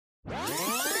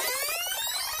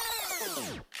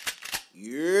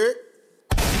Yeah.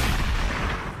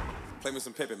 Play me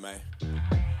some Pippin, man.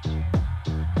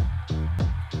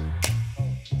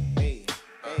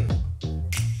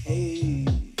 Hey.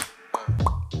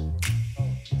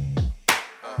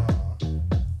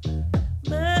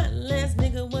 My last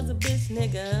nigga was a bitch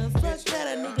nigga. Fuck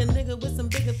that, a nigga with some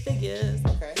bigger figures.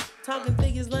 Okay. Talking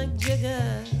figures like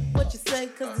Jigga. What you say,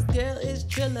 cause this girl is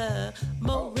Trilla.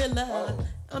 Morilla. Oh.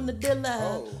 I'm the dealer.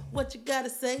 Oh. What you gotta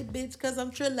say, bitch, cause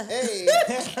I'm Trilla. Hey.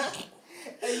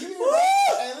 Hey, you been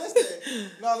riding. Hey,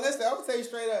 listen. No, listen. I'm gonna tell you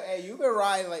straight up. Hey, you been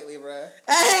riding lately, bruh.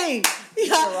 Hey!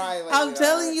 right, like, I'm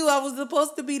telling you, I was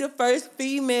supposed to be the first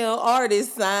female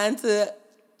artist signed to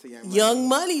Young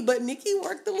Money, but Nicki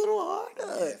worked a little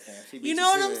harder. Yeah, fam. She beat You know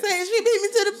what I'm saying? She beat me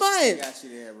to the She punch. got you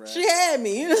there, bruh. She had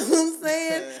me, you know what I'm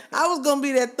saying? I was gonna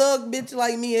be that thug bitch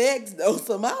like Mia X though,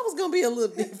 so mine was gonna be a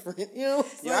little different, you know what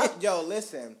I'm saying? Yo,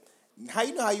 listen. How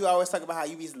you always talk about how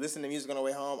you be listening to music on the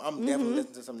way home? I'm definitely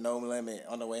listening to some No Limit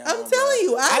on the way home. I'm telling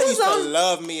you, I used to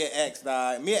love Mia X,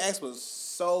 dog. Mia X was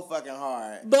so fucking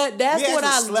hard. But that's Mia what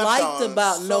X I was slept liked on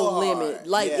about so No hard. Limit.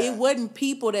 Like, Yeah. it wasn't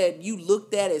people that you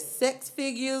looked at as sex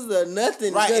figures or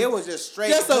nothing. Right, it was just straight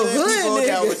just a hood hood people that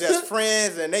nigga. was just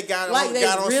friends and they got like they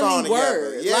on really song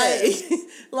were. together. Yeah.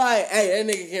 Like, hey,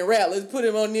 that nigga can rap. Let's put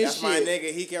him on this That's shit. my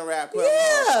nigga. He can rap. Put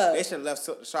Yeah. him on. They should have left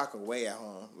Silk the Shocker way at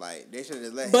home. Like, they should have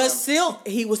just let him. But Silk,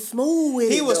 he was smooth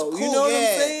with it. He was though. cool. You know yeah. what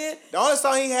I'm saying? The only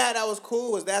song he had that was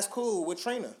cool was That's Cool with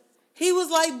Trina. He was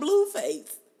like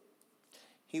Blueface.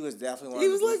 He was definitely one He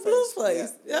of was the like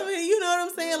Blueface. Yeah. I mean, you know what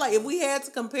I'm saying? Like, if we had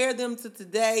to compare them to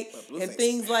today and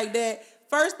things like that,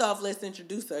 first off, let's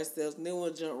introduce ourselves, and then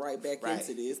we'll jump right back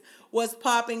into this. What's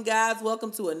poppin', guys?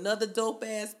 Welcome to another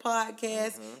dope-ass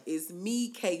podcast. It's me,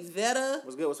 K Vetta.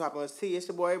 What's good? What's poppin' with T? It's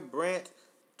your boy, Brent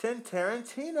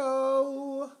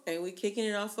Tarantino. And we kicking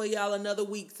it off for y'all another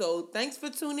week. So, thanks for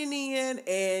tuning in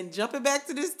and jumping back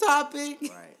to this topic.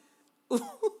 Right.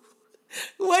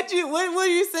 What were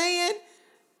you saying?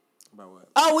 About what?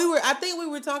 Oh, I think we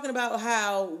were talking about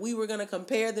how we were going to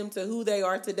compare them to who they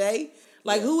are today.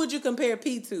 Like, who would you compare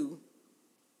P to?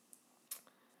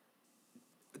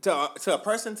 To a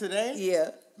person today?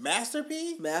 Yeah. Master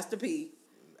P? Master P.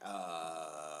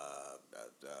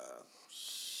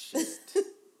 Shit.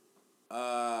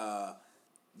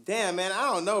 Damn, man,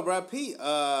 I don't know, bro. P,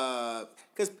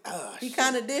 cause He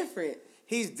kind of different.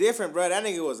 He's different, bro. That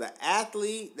nigga was an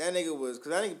athlete. That nigga was,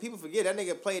 cause I think people forget that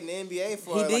nigga played in the NBA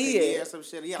for like a year or some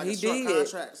shit. He had like a short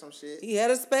contract, some shit. He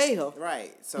had a spell.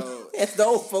 Right. So as the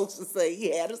old folks would say,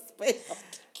 he had a spell.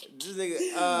 This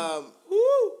nigga,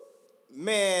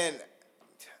 man,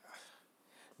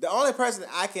 the only person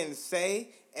I can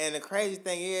say, and the crazy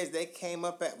thing is, they came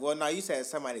up at. Well, no, you said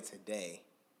somebody today.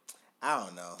 I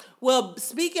don't know. Well,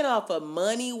 speaking off of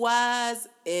money wise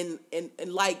and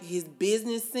like his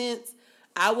business sense,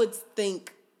 I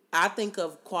think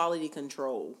of Quality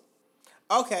Control.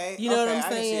 Okay. You know what I'm I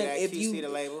saying? Can see that. If QC the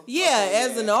label. Yeah, okay,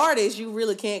 as an artist, you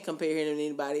really can't compare him to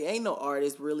anybody. Ain't no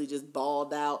artist really just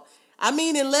balled out. I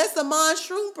mean, unless Amon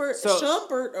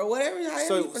Shumpert or whatever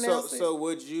however you pronounce it. So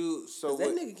would you? So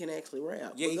that nigga can actually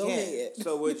rap. Yeah, he go can. ahead.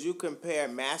 So would you compare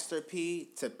Master P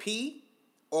to P,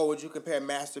 or would you compare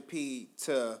Master P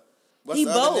to what's the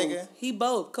other nigga? He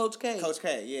both. Coach K. Coach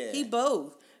K. Yeah. He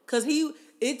both. Cause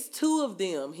it's two of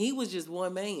them. He was just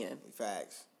one man.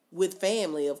 Facts. With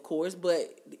family, of course,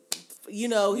 but you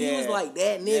know he was like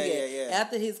that nigga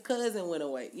after his cousin went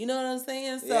away. You know what I'm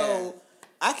saying? So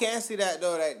I can't see that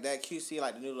though. That QC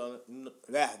like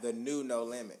the new No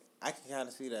Limit. I can kind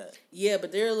of see that. Yeah,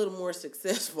 but they're a little more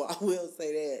successful. I will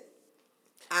say that.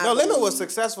 No Limit was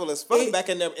successful as fuck back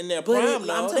in their prime. I'm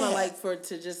talking about like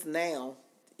to just now.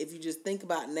 If you just think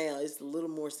about now, it's a little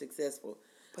more successful.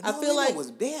 But I feel like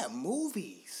they had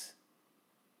movies.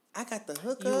 I got the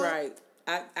hook. You're right.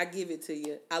 I give it to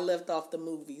you. I left off the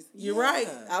movies. You're right.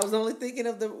 I was only thinking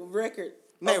of the record.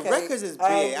 Man, records is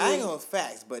big. I ain't on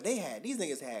facts, but these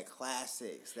niggas had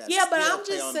classics. Yeah, but I'm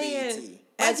just saying,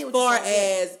 as far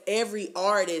as every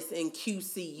artist in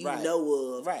QC you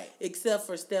know of, right? Except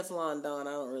for Stefflon Don,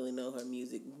 I don't really know her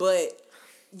music, but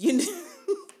you know,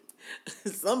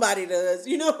 somebody does.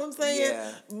 You know what I'm saying?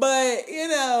 Yeah. But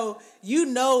you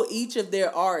know each of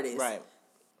their artists, right?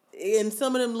 And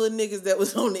some of them little niggas that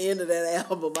was on the end of that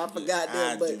album, I forgot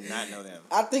them. But I do not know them.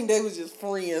 I think they was just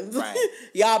friends. Right.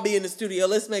 Y'all be in the studio,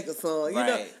 let's make a song. You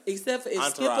know, right. Except for if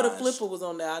Skipper the Flipper was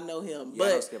on there, I know him.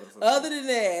 Yeah, but other than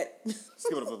that,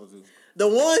 Skipper the Flipper too. The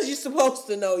ones you're supposed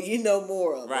to know, you know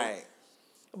more of. Right.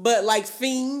 But like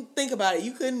Fiend, think about it.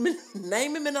 You couldn't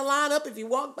name him in the lineup if you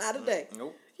walked by today.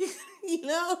 Nope. You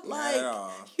know, Not at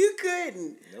all. you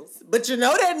couldn't. Nope. But you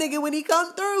know that nigga when he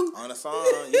come through on a song,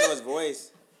 you know his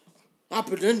voice. I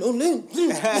put in on them.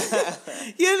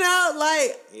 You know,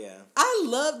 like Yeah. I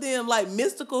love them. Like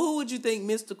Mystical. Who would you think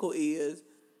Mystical is?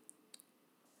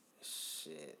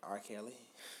 Shit, R. Kelly.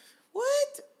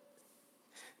 What?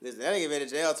 Listen, that nigga been in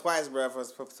jail twice, bro, for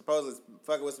supposedly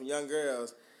fucking with some young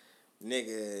girls.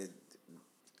 Nigga.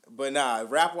 But nah,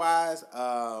 rap-wise,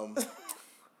 I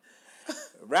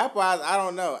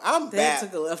don't know. I'm bad. That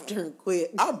took a left turn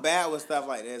quick. I'm bad with stuff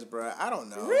like this, bro. I don't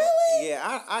know. Really?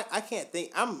 Yeah, I can't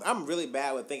think. I'm really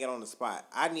bad with thinking on the spot.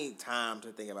 I need time to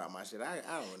think about my shit. I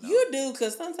don't know. You do,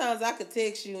 because sometimes I could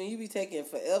text you and you be taking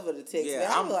forever to text me.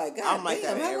 I'm like, God like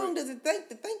damn, how long does it take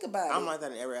to think about it? I'm like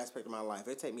that in every aspect of my life.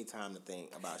 It take me time to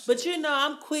think about shit. But you know,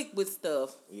 I'm quick with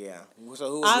stuff. Yeah. So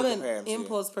who would I'm you compare him an to?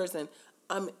 impulse person.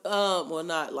 I'm well,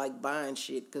 not like buying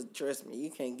shit, because trust me, you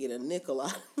can't get a nickel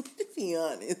out of me, to be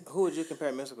honest. Who would you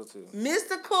compare Mystical to?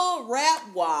 Mystical,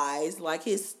 rap wise, like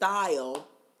his style.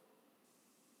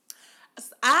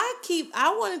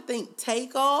 I want to think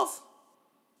Takeoff.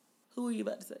 Who are you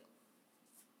about to say?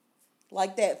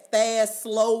 Like that fast,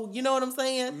 slow, you know what I'm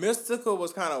saying? Mystical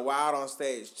was kind of wild on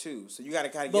stage too, so you got to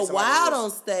kind of get. But wild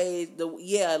on stage,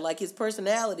 like his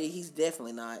personality, he's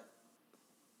definitely not.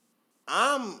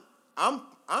 I'm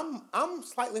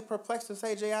slightly perplexed to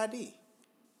say JID.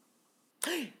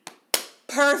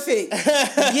 Perfect.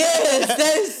 Yes,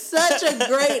 that is such a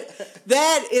great.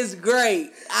 That is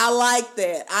great. I like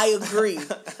that. I agree.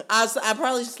 I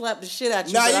probably slapped the shit out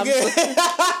you. No, you good.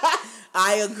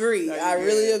 I agree. No, I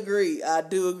really agree. I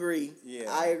do agree. Yeah,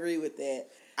 I agree with that.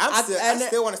 I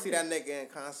still want to see that nigga in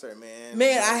concert, man.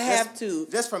 Man, I have to.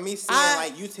 Just from me seeing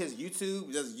like his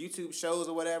YouTube, just YouTube shows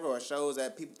or whatever, or shows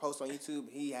that people post on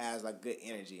YouTube, he has like good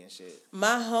energy and shit.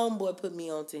 My homeboy put me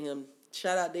on to him.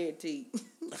 Shout out there, T.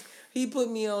 He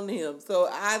put me on to him, so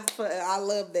I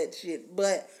love that shit.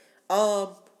 But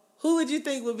who would you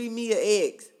think would be Mia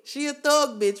X? She a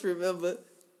thug bitch, remember?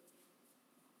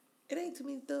 It ain't too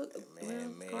many thugs.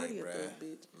 Man, Meg, Cardi a bruh. thug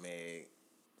bitch. Meg.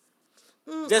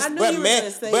 Meg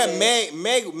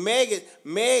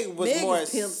was Meg more. Is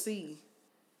Pimp C.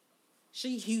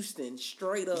 She Houston,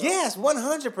 straight up. Yes,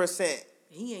 100%.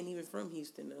 He ain't even from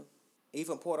Houston though. He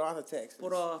from Port Arthur, Texas.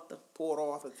 Port Arthur,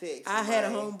 Texas. I had a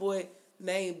homeboy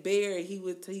named Barry. He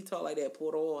talked like that.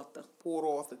 Port Arthur,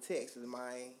 Texas,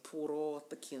 man. Port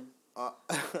Arthur, Kim.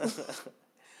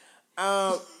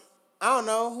 I don't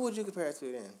know. Who would you compare it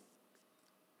to then?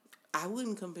 I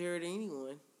wouldn't compare it to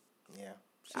anyone. Yeah.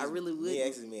 I really wouldn't. Mia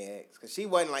X is Mia X. Because she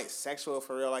wasn't, like, sexual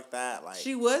for real like that. Like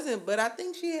She wasn't, but I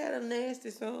think she had a nasty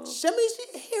song. she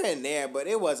here and there, but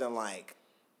it wasn't, like...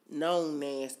 No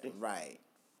nasty. Right.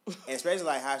 And especially,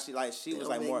 like, how she was,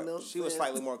 like, more... No she was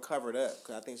slightly more covered up.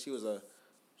 Because I think she was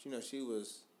she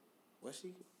was... Was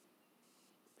she?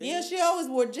 Yeah, she always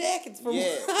wore jackets.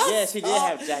 Yeah, she did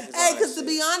have jackets on. Hey, because to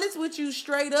be honest with you,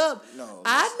 straight up, no,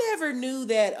 I never knew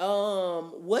that,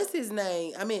 what's his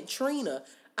name? I mean, Trina.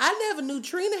 I never knew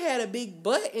Trina had a big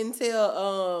butt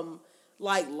until,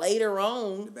 like, later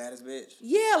on. The baddest bitch?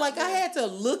 Yeah, like, I had to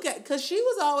look at, because she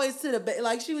was always to the back,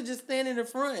 like, she would just stand in the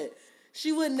front.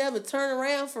 She would never turn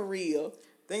around for real.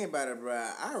 Think about it, bro.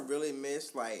 I really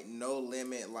miss, like, No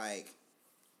Limit, like,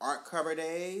 art cover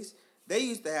days. They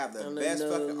used to have the best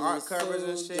fucking art covers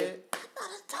and shit.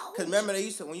 Because remember, they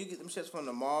used to, when you get them shits from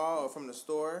the mall or from the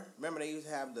store, remember they used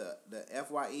to have the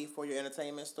FYE for your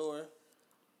entertainment store?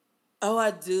 Oh,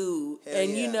 I do. Hell and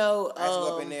yeah. you know, I used to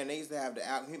go up in there and they used to have the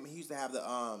album. He used to have the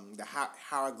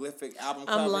hieroglyphic album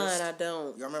covers. I'm lying, I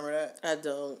don't. You remember that? I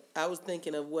don't. I was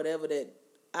thinking of whatever that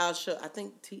I'll show. I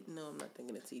think No, I'm not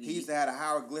thinking of TD. He used to have a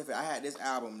hieroglyphic. I had this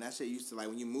album. That shit used to, like,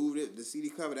 when you moved it, the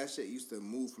CD cover, that shit used to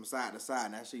move from side to side.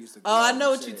 And that shit used to. Oh, I know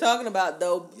what you're talking about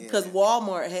though, because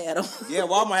Walmart had them. Yeah,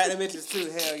 Walmart had them bitches too.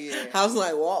 Hell yeah. I was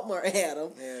like, Walmart had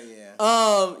them.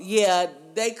 Hell yeah. Yeah,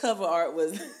 they cover art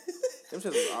was. It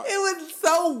was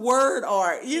so word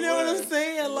art. You know what I'm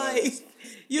saying? Like,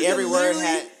 you every word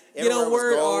had.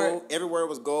 word art. Every word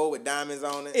was gold with diamonds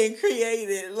on it. And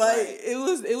created. Like,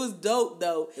 it was dope,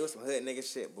 though. It was some hood nigga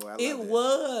shit, boy. It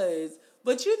was.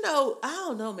 But, you know, I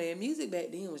don't know, man. Music back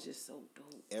then was just so dope.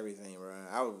 Everything, bro.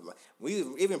 I was like,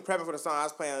 even prepping for the song, I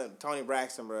was playing Tony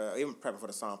Braxton, bro. Even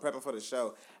prepping for the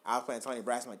show, I was playing Tony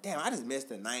Braxton. Like, damn, I just missed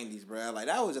the 90s, bro. Like,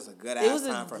 that was just a good ass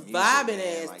time for music. It was a vibing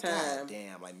ass time. God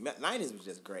damn, like 90s was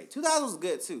just great. 2000s was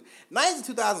good too. 90s and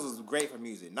 2000s was great for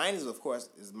music. 90s, of course,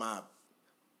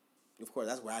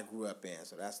 that's where I grew up in.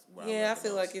 So that's where I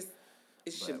feel like it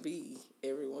should be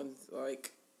everyone's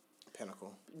like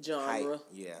pinnacle genre. Height.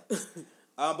 Yeah.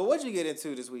 But what'd you get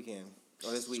into this weekend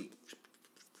or this week?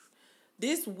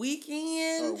 This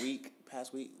weekend. Weekend.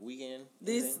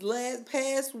 This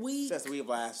past week. Since we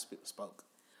last spoke.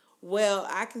 Well,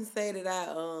 I can say that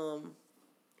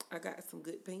I got some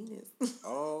good penis.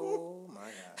 Oh my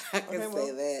God! I can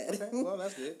say that. Okay, well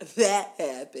that's good. That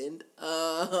happened.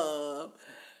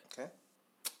 Okay.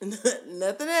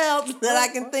 Nothing else that I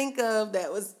can think of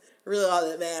that was really all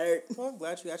that mattered. Well, I'm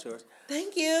glad you got yours.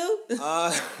 Thank you.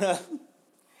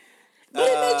 But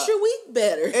it makes your week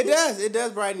better. It does. It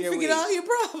does brighten your week. Forget all your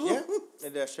problems. Yeah,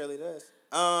 it does. Surely does.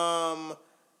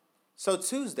 So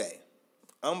Tuesday,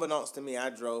 unbeknownst to me, I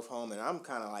drove home and I'm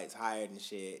kind of like tired and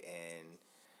shit and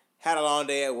had a long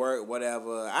day at work,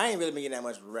 whatever. I ain't really been getting that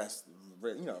much rest,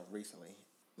 recently,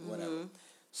 whatever. Mm-hmm.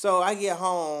 So I get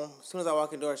home. As soon as I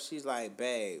walk in the door, she's like,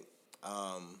 babe,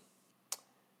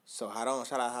 so Hadon,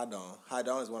 shout out Hadon.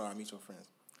 Hadon is one of our mutual friends.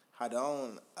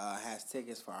 Hadon has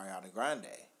tickets for Ariana Grande.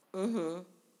 Mm-hmm.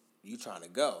 You trying to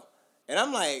go? And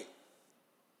I'm like,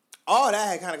 all that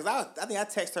had kind of, because I think I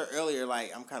texted her earlier,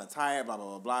 like, I'm kind of tired, blah, blah,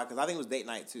 blah, blah, because I think it was date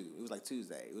night, too. It was like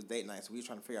Tuesday. It was date night, so we were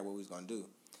trying to figure out what we was going to do.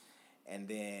 And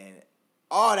then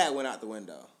all that went out the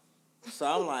window. So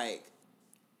I'm like,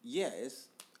 yeah, it's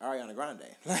Ariana Grande.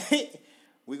 Like,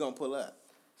 we going to pull up.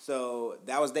 So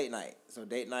that was date night. So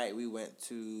date night, we went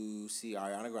to see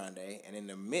Ariana Grande. And in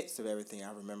the midst of everything,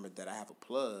 I remembered that I have a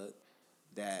plug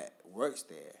that works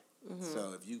there. Mm-hmm.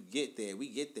 So if you get there, we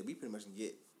pretty much can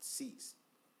get seats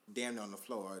damn near on the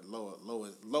floor, or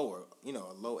lower, in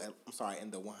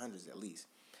the 100s at least.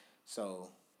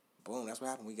 So, boom, that's what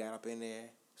happened. We got up in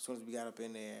there. As soon as we got up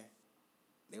in there,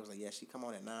 they was like, yeah, she come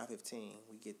on at 9:15.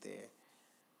 We get there.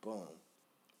 Boom.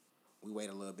 We wait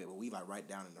a little bit, but we like right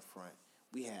down in the front.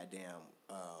 We had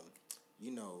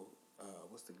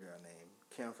what's the girl name?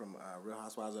 Kim from Real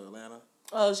Housewives of Atlanta.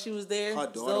 Oh, she was there? Her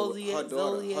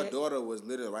daughter was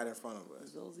literally right in front of us.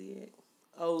 Zodiac.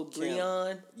 Oh,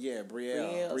 Brienne. Yeah,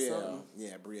 Brielle.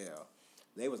 Yeah, Brielle.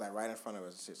 They was like right in front of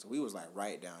us and shit. So we was like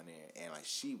right down there. And like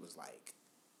she was like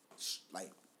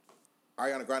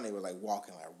Ariana Grande was like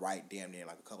walking like right damn near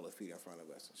like a couple of feet in front of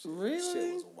us and shit. Really?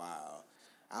 Shit was wild.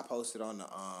 I posted on the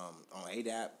on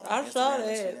ADAP on I Instagram saw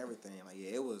that. and everything. Like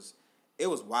yeah, it was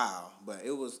wild, but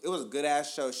it was a good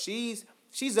ass show. She's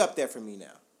up there for me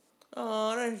now.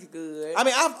 Oh, that's good. I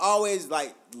mean, I've always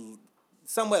like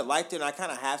somewhat liked it, and I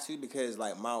kind of have to because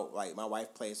like my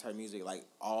wife plays her music like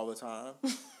all the time.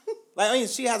 Like I mean,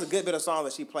 she has a good bit of songs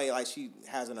that she play like she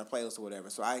has in her playlist or whatever.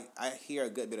 So I hear a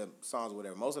good bit of songs or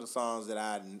whatever. Most of the songs that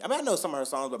I know some of her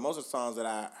songs, but most of the songs that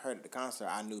I heard at the concert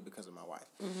I knew because of my wife.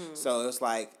 Mm-hmm. So it's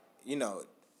like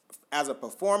as a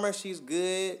performer, she's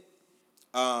good.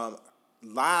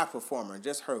 Live performer,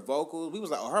 just her vocals, we was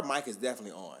like, oh, her mic is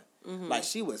definitely on. Mm-hmm. Like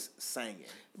she was singing,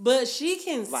 but she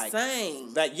can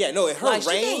sing. Her range.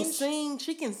 She can sing.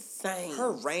 She can sing.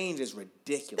 Her range is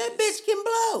ridiculous. That bitch can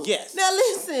blow. Yes. Now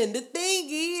listen, the thing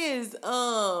is,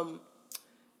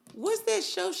 what's that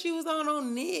show she was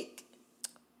on Nick?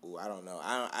 Ooh, I don't know.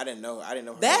 I didn't know.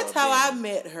 Her. That's how I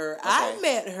met her. Okay. I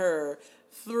met her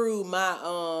through my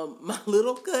my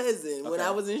little cousin when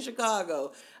I was in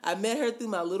Chicago. I met her through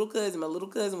my little cousin. My little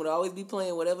cousin would always be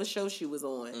playing whatever show she was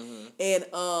on. Mm-hmm. And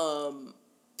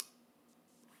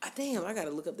I gotta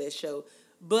look up that show.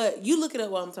 But you look it up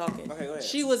while I'm talking. Okay, go ahead.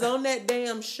 She was on that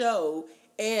damn show,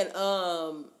 and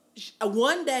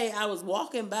one day I was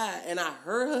walking by and I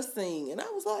heard her sing, and I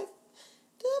was like,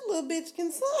 that little bitch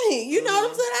can sing. You know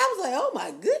what I'm saying? I was like, oh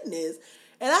my goodness.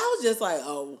 And I was just like,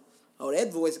 oh,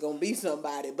 that voice gonna be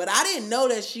somebody. But I didn't know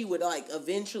that she would like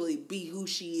eventually be who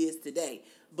she is today.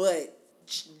 But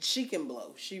she can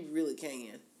blow. She really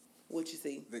can. What you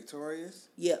see? Victorious?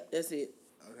 Yep, that's it.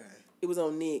 Okay. It was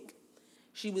on Nick.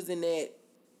 She was in that,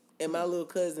 and my little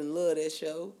cousin loved that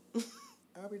show.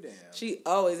 I'll be damned. She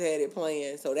always had it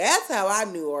playing. So that's how I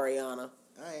knew Ariana.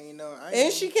 I ain't know.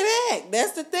 And she can act.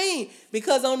 That's the thing.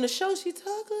 Because on the show, she talk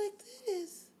like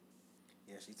this.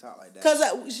 Yeah, she talk like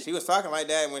that. She was talking like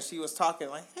that when she was talking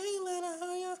like, hey, Lana,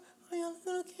 how y'all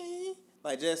doing okay?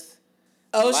 Like just...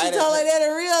 Oh, she talk like that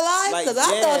in real life? Because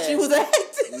I thought she was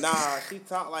acting. Nah, she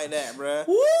talk like that, bruh.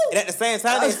 Woo! And at the same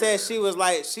time, they said she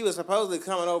was supposedly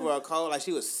coming over a cold, like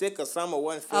she was sick or something, or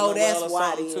wasn't feeling well or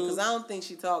something too. Because I don't think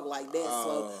she talked like that.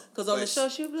 So, because on the show,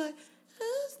 she would be like,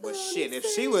 but shit, if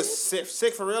she was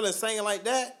sick for real and singing like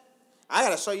that, I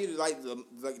gotta show you like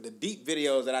the deep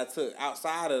videos that I took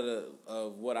outside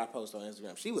of what I post on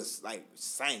Instagram. She was like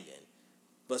singing.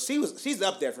 But she's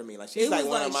up there for me. Like she's like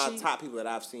one of my top people that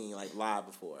I've seen like live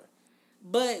before.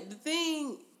 But the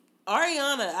thing,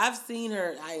 Ariana, I've seen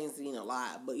her. I ain't seen her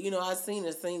live, but I've seen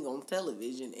her sing on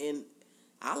television, and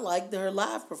I liked her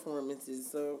live performances.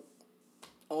 So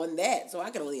on that, so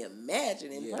I can only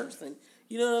imagine in person.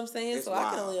 You know what I'm saying? It's so wild. I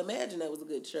can only imagine that was a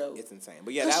good show. It's insane.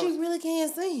 But yeah, But that she was, really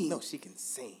can't sing. no, she can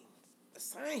sing.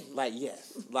 Sing. Like,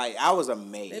 yes. Like, I was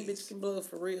amazed. That bitch can blow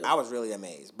for real. I was really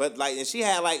amazed. But, like, and she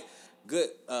had, like, good,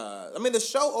 I mean, the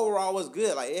show overall was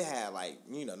good. Like, it had, like,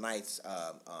 you know, nice,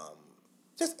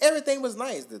 just everything was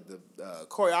nice. The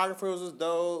choreographers was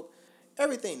dope.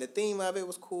 Everything. The theme of it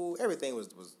was cool. Everything was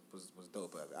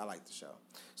dope of it. I liked the show.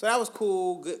 So that was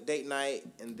cool. Good date night.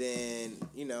 And then,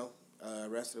 you know,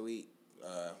 rest of the week,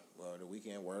 well, the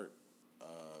weekend work.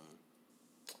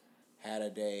 Had a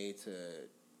day to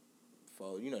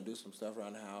fold, you know, do some stuff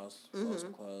around the house, fold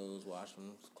some clothes, wash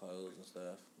some clothes and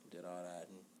stuff. Did all that.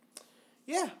 And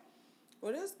yeah.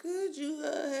 Well, that's good. You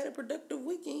had a productive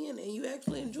weekend and you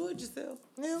actually enjoyed yourself.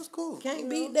 Yeah, it was cool. Can't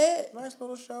beat that. Nice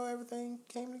little show. Everything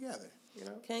came together, you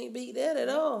know. Can't beat that at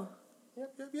all.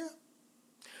 Yep.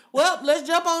 Well, let's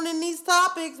jump on in these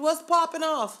topics. What's popping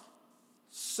off?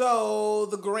 So,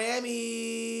 the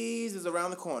Grammys is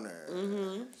around the corner.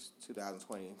 It's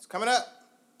 2020. It's coming up.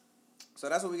 So,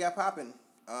 that's what we got popping.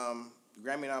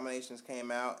 Grammy nominations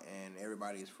came out, and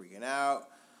everybody's freaking out.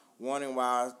 Wondering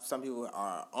why some people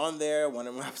are on there.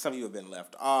 Wondering why some people have been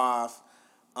left off.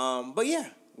 But, yeah,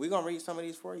 we're going to read some of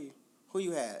these for you. Who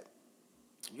you had?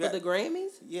 For the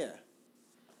Grammys? Yeah.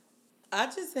 I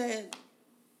just had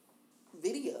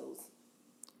videos.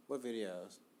 What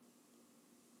videos?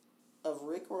 Of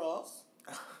Rick Ross,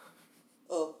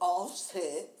 of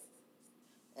Offset,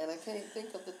 and I can't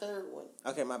think of the third one.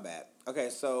 Okay, my bad. Okay,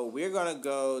 so we're going to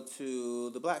go to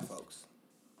the black folks,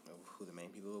 who the main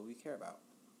people we care about.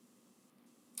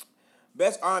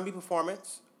 Best R&B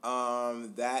performance,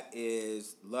 that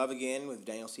is Love Again with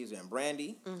Daniel Caesar and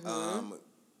Brandy.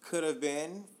 Could Have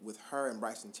Been with her and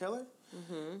Bryson Tiller.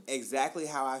 Exactly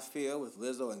How I Feel with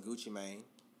Lizzo and Gucci Mane.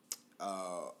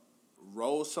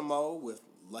 Roll Some Mo with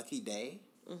Lucky Day.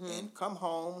 And Come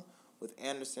Home with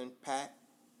Anderson .Paak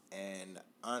and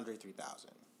Andre 3000.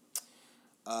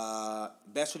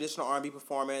 Best Traditional R&B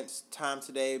Performance, Time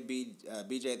Today,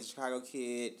 BJ the Chicago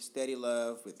Kid, Steady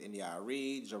Love with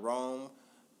India.Arie, Jerome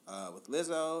with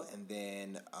Lizzo, and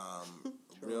then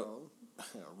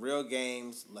Real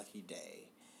Games, Lucky Day.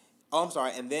 Oh, I'm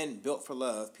sorry, and then Built for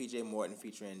Love, PJ Morton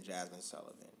featuring Jasmine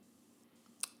Sullivan.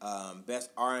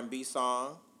 Best R&B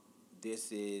Song,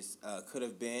 this is Could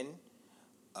Have Been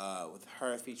with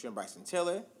her featuring Bryson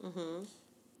Tiller.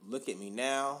 Look at Me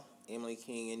Now, Emily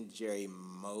King and Jerry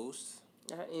Mose.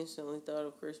 I instantly thought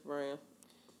of Chris Brown.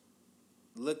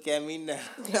 Look at Me Now.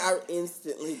 I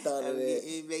instantly thought of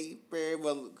that.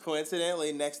 Well,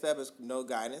 coincidentally, next up is No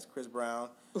Guidance, Chris Brown.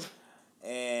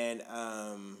 And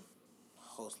a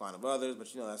host line of others,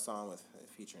 but you know that song with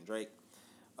featuring Drake.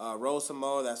 Roll Some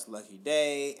Mo, that's Lucky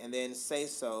Day. And then Say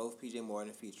So, PJ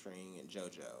Morton featuring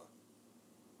JoJo.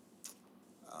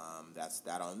 That's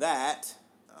that on that.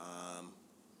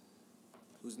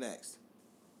 Who's next?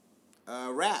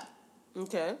 Rap.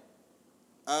 Okay.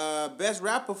 Best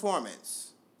rap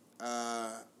performance.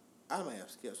 I may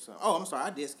have skipped some. Oh, I'm sorry. I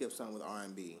did skip some with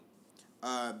R&B.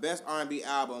 Best R&B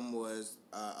album was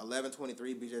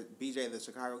 1123, BJ the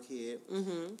Chicago Kid.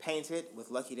 Painted with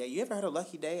Lucky Day. You ever heard of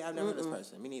Lucky Day? I've never heard of this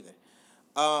person. Me neither.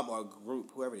 Or group,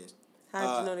 whoever it is.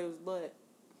 How'd you know they was black?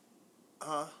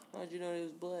 Huh? How'd you know they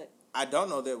was black? I don't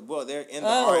know that. Well, they're in the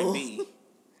R&B.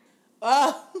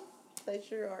 Oh, they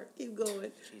sure are. Keep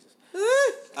going. Jesus.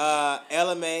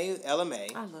 LMA. I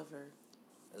love her.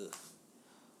 Ugh.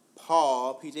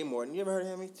 Paul, PJ Morton. You ever heard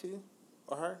of him too?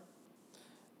 Or her?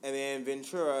 And then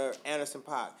Ventura, Anderson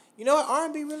 .Paak. You know what?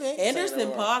 R&B really ain't.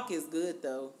 Anderson .Paak is good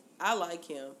though. I like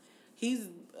him. He's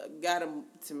got him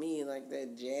to me like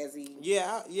that jazzy.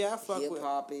 Yeah, I fuck with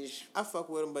hip-hop-ish. I fuck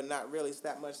with him, but not really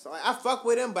that much. So I fuck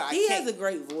with him, but he has a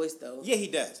great voice though. Yeah, he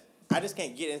does. I just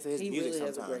can't get into his music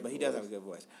really sometimes, but he does have a good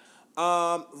voice.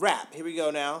 Rap. Here we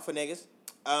go now for niggas.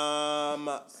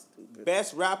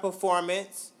 Best rap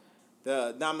performance.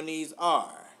 The nominees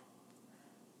are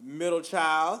Middle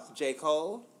Child, J.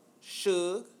 Cole,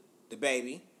 Suge, The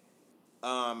Baby,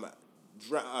 I'm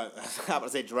about to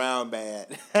say Drown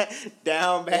Bad.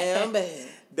 Down Bad.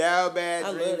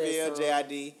 Dreamville,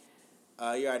 J.I.D.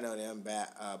 You already know them.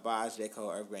 Boz, J. Cole,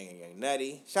 Earth Gang, and Young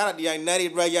Nutty. Shout out to Young Nutty,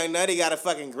 bro. Young Nutty got a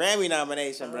fucking Grammy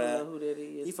nomination, bro. I don't know who that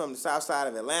is. He from the south side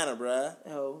of Atlanta, bro.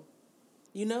 Oh.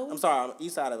 You know him? I'm sorry, I'm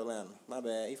east side of Atlanta. My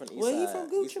bad. He from the east side. Well, he from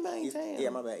Gucci Mane town. Yeah,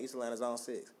 my bad. East Atlanta Zone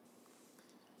 6.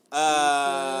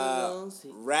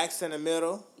 Racks in the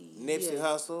Middle. Nipsey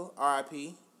Hussle,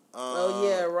 R.I.P.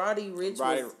 Roddy Ricch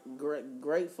was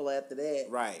grateful after that.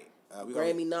 Right.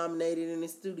 Grammy nominated in the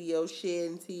studio,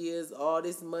 shedding tears, all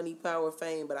this money, power,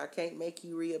 fame, but I can't make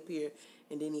you reappear.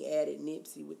 And then he added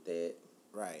Nipsey with that.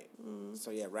 Right.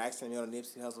 So yeah, Racks in the Middle,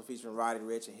 Nipsey Hussle featuring Roddy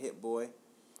Ricch and Hit Boy.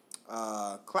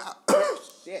 Cloud.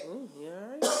 Shit. You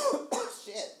alright?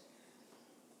 Shit.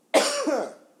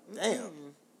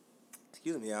 Damn.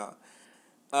 Excuse me, y'all.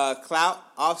 Clout,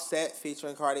 Offset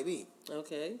featuring Cardi B.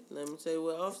 Okay, let me tell you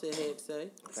what Offset had to say.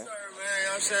 Okay. Sorry, man. You know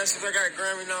what I'm saying? Since I got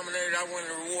Grammy nominated, I wanted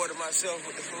to reward myself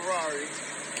with the Ferrari.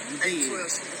 812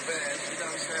 Superbad. You know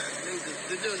what I'm saying?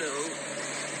 The new.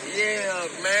 Yeah,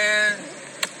 man.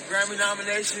 Grammy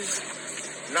nominations.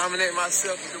 Nominate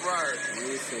myself with the Ferrari.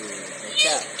 No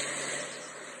cap.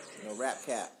 No rap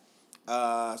cap.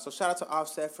 So shout out to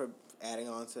Offset for adding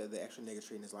on to the extra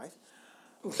niggatry in his life.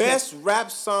 Best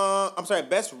rap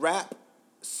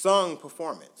song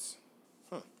performance.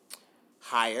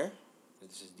 Higher.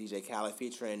 This is DJ Khaled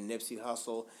featuring Nipsey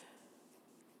Hussle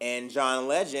and John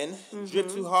Legend. Drip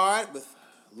Too Hard with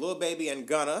Lil Baby and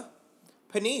Gunna.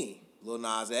 Panini, Lil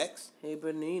Nas X. Hey,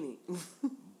 Panini.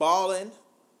 Ballin',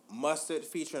 Mustard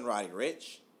featuring Roddy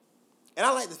Ricch. And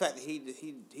I like the fact that he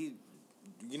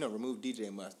removed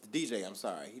DJ Mustard. DJ, I'm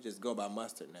sorry. He just go by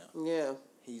Mustard now. Yeah.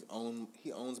 He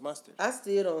owns Mustard. I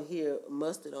still don't hear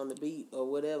Mustard on the beat or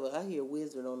whatever. I hear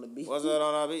Wizard on the beat. What's that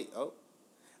on our beat? Oh.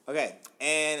 Okay.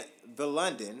 And The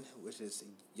London, which is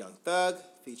Young Thug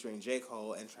featuring J.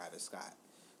 Cole and Travis Scott.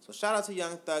 So shout out to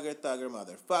Young Thugger,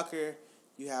 motherfucker.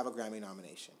 You have a Grammy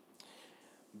nomination.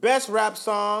 Best rap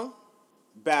song,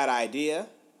 Bad Idea.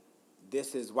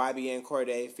 This is YBN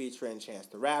Cordae featuring Chance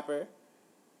the Rapper.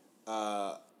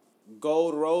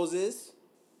 Gold Roses.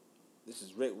 This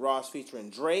is Rick Ross featuring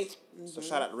Drake. So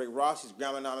shout out to Rick Ross. He's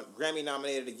Grammy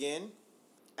nominated again.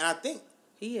 And I think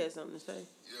he has something to say.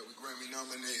 Yeah, we Grammy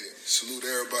nominated. Salute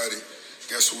everybody.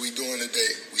 Guess what we doing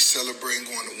today? We celebrating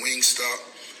going to Wingstop.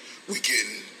 We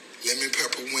getting lemon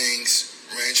pepper wings,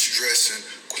 ranch dressing,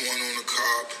 corn on the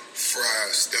cob,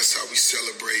 fries. That's how we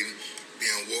celebrating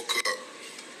being woke up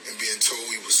and being told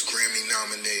we was Grammy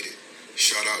nominated.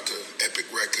 Shout out to Epic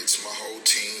Records, my whole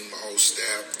team, my whole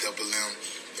staff, Double M,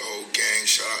 the whole gang.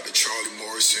 Shout out to Charlie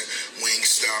Morrison,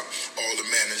 Wingstop, all the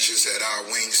managers at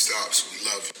our Wingstops. We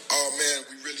love you. Oh man,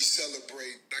 we really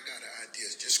celebrate. I got an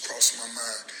idea. It just crossed my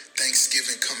mind.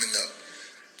 Thanksgiving coming up.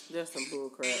 That's some bull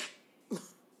crap.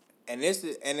 And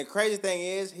the crazy thing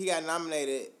is, he got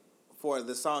nominated for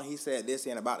the song he said this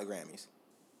in about the Grammys.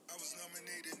 I was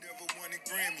nominated, never won a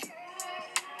Grammy.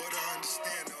 But I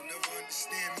understand, they'll never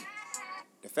understand me.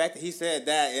 The fact that he said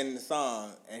that in the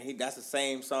song, and that's the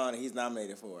same song that he's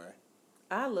nominated for.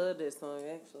 I love that song,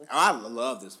 actually. I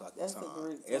love this fucking That's song. a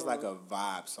great song. It's like a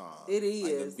vibe song. It is.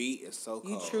 Like the beat is so cool.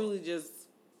 You truly just...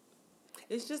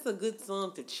 It's just a good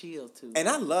song to chill to. And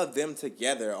I love them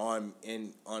together on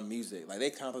music. Like,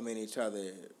 they complement each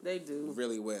other. They do.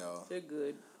 Really well. They're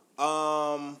good.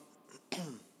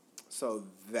 So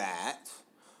that.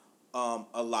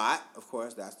 A Lot, of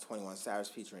course, that's 21 Savage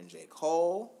featuring J.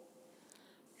 Cole.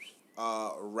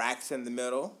 Racks in the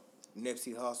Middle,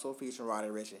 Nipsey Hussle featuring Roddy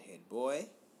Ricch and Hit Boy.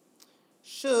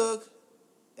 Suge,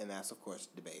 and that's, of course,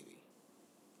 The Baby.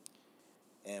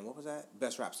 And what was that?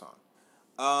 Best rap song.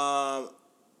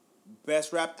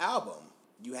 Best rap album.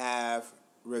 You have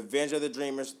Revenge of the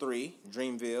Dreamers 3,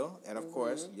 Dreamville. And, of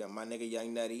course, my nigga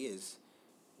Young Nutty is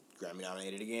Grammy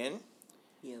nominated again.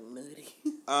 Young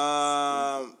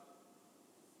Nutty.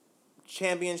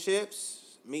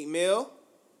 Championships, Meek Mill.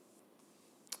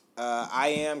 I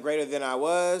Am Greater Than I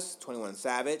Was, 21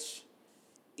 Savage.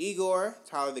 Igor,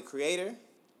 Tyler the Creator.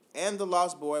 And The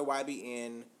Lost Boy,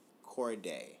 YBN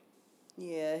Cordae.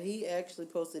 Yeah, he actually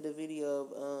posted a video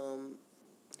of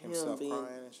Himself being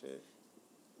crying and shit.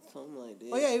 something like that.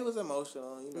 Oh, yeah, he was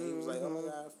emotional. You know, he was like, oh, my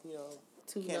God,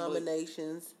 2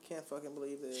 nominations. Can't fucking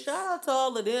believe this. Shout out to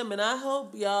all of them, and I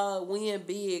hope y'all win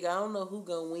big. I don't know who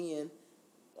gonna win,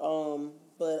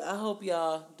 but I hope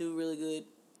y'all do really good.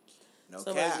 No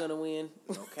Somebody's cap. gonna win.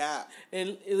 No cap.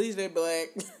 And at least they're black.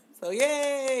 So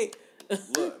yay!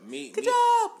 Look, Good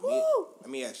job! Woo!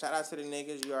 Shout out to the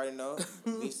niggas. You already know.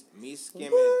 me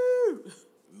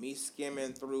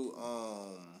skimming through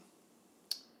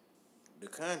the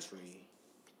country.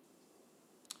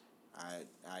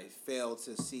 I failed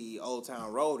to see Old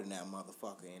Town Road in that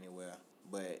motherfucker anywhere.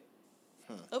 But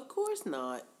Of course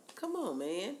not. Come on,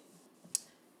 man.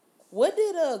 What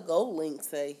did Gold Link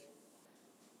say?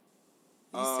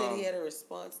 You said he had a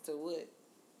response to what?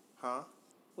 Huh?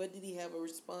 What did he have a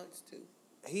response to?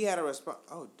 He had a response.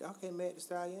 Oh, okay, Meg Thee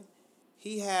Stallion.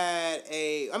 He had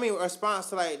a response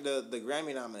to like the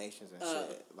Grammy nominations and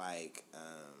shit. Like,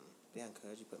 damn,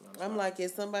 cuz you put me on the spot. I'm like,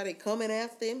 is somebody coming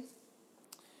after him?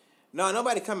 No,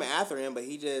 nobody coming after him, but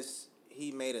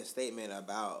he made a statement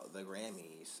about the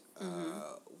Grammys.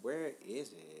 Where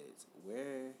is it?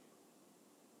 Where?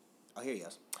 Oh, here he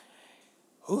is.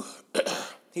 Whew.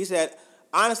 He said,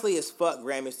 honestly, it's fuck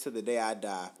Grammys to the day I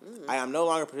die. I am no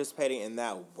longer participating in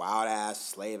that wild-ass,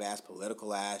 slave-ass,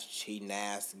 political-ass,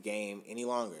 cheating-ass game any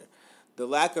longer. The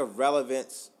lack of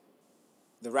relevance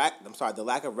you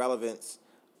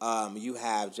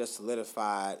have just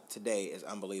solidified today is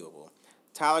unbelievable.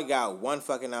 Tyler got one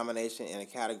fucking nomination in a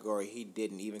category he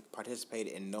didn't even participate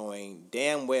in, knowing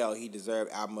damn well he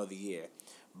deserved Album of the Year.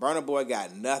 Burna Boy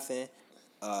got nothing.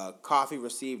 Coffee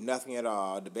received nothing at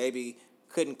all. DaBaby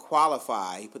couldn't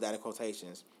qualify, he put that in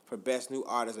quotations, for Best New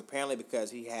Artist, apparently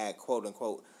because he had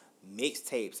quote-unquote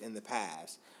mixtapes in the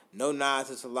past. No nod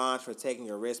to Solange for taking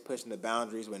a risk pushing the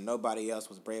boundaries when nobody else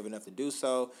was brave enough to do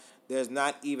so. There's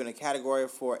not even a category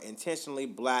for internationally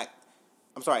black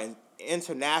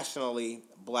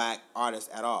artists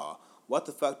at all. What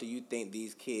the fuck do you think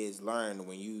these kids learn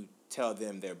when you tell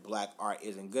them their black art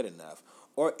isn't good enough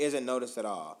or isn't noticed at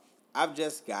all? I've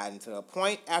just gotten to a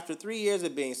point after 3 years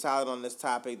of being silent on this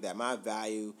topic that my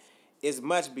value is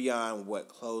much beyond what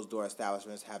closed-door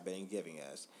establishments have been giving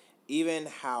us. Even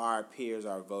how our peers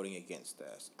are voting against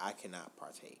us, I cannot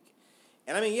partake.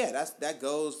 And I mean, yeah, that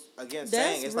goes against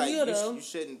saying it's real, like you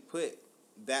shouldn't put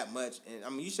that much.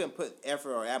 You shouldn't put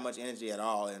effort or that much energy at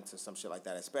all into some shit like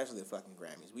that, especially the fucking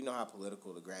Grammys. We know how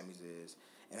political the Grammys is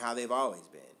and how they've always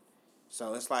been.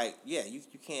 So it's like, yeah, you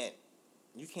can't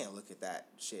look at that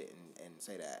shit and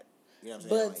say that. You know what I'm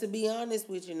saying? But to be honest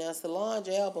with you, now Solange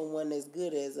album wasn't as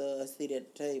good as a Seat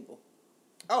at the Table.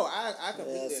 Oh, I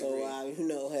completely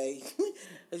agree.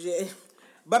 Hey.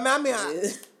 But I mean,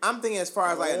 I'm thinking as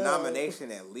far as like a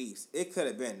nomination at least, it could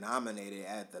have been nominated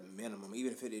at the minimum,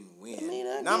 even if it didn't win. I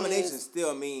mean, nominations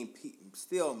still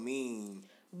mean.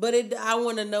 But I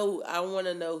want to know. I want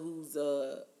to know who's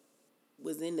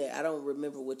was in there. I don't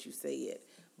remember what you said,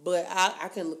 but I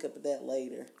can look up at that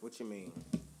later. What you mean?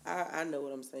 I know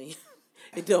what I'm saying.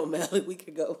 It don't matter. We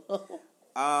could go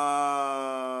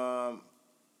on.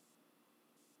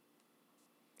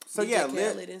 So yeah,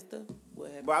 Khaled and stuff. What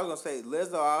happened? But I was gonna say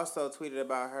Lizzo also tweeted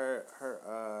about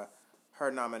her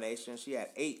nomination. She had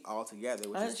 8 altogether.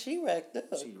 She racked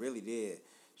up. She really did.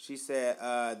 She said,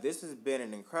 "This has been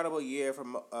an incredible year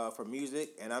for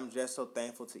music, and I'm just so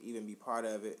thankful to even be part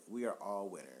of it. We are all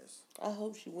winners." I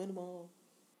hope she win them all.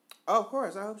 Oh, of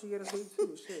course. I hope she get a sweet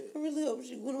too. Shit. I really hope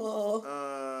she win them all.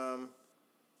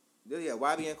 Yeah,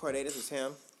 YBN Cordae, this is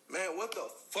him. Man, what the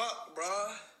fuck,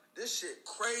 bruh? This shit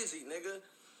crazy, nigga.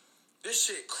 This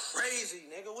shit crazy,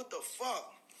 nigga. What the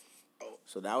fuck? Oh.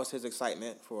 So that was his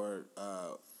excitement for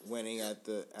winning at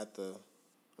the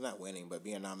not winning, but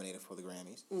being nominated for the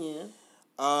Grammys. Yeah.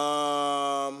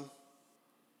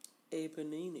 A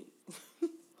Panini.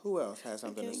 Who else has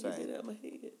something to say? Get it out of my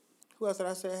head. Who else did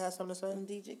I say has something to say?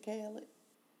 DJ Khaled.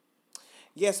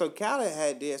 Yeah, so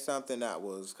Khaled did something that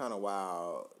was kind of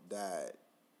wild that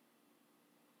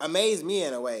amazed me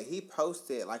in a way. He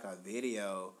posted like a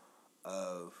video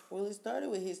of... Well, it started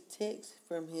with his text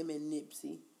from him and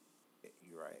Nipsey.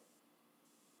 You're right.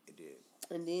 It did.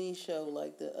 And then he showed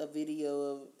like a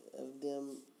video of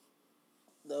them,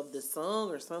 of the song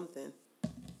or something.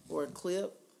 Or a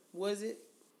clip, was it?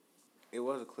 It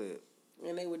was a clip.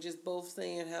 And they were just both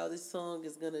saying how this song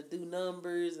is going to do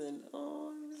numbers and...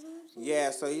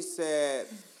 Yeah, so he said...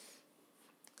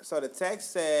 So the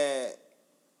text said...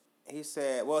 He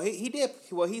said... Well,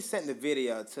 he sent the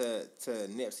video to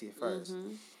Nipsey first.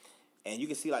 Mm-hmm. And you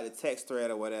can see like the text thread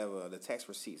or whatever, the text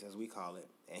receipts as we call it.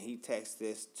 And he texted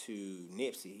this to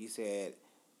Nipsey. He said,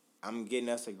 "I'm getting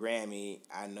us a Grammy.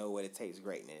 I know what it takes,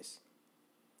 greatness."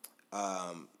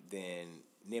 Then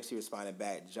Nipsey responded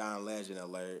back, "John Legend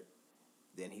alert."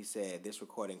 Then he said, "This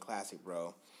recording classic,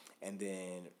 bro." And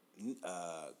then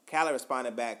Khaled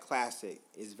responded back, "Classic.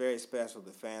 It's very special.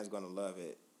 The fans gonna love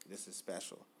it. This is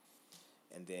special."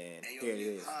 And then here it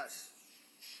is.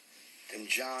 Them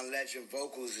John Legend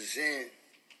vocals is in.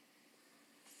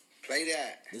 Play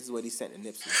that. This is what he sent to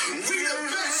Nipsey. We the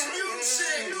best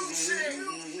music.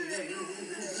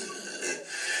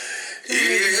 DJ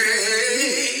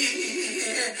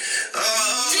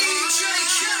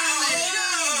Khaled.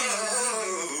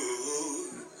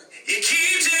 You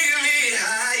keep taking me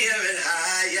higher and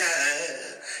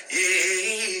higher.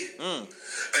 Yeah.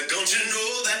 Don't you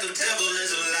know that the devil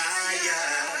is a liar?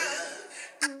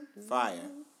 Fire.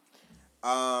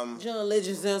 John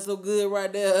Legend sounds so good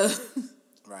right there.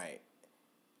 Right.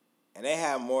 And they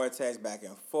have more text back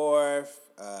and forth.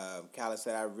 Khaled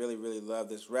said, "I really, really love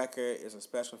this record. It's a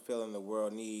special feeling the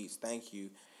world needs. Thank you."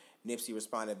 Nipsey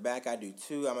responded back, "I do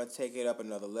too. I'm going to take it up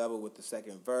another level with the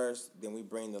second verse. Then we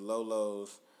bring the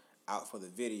Lolos out for the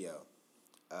video."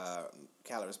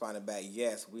 Khaled responded back,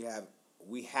 "Yes, we have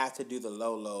we have to do the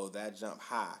low, that jump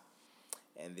high.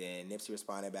 And then Nipsey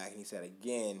responded back and he said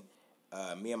again,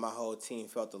 me and my whole team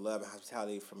felt the love and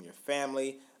hospitality from your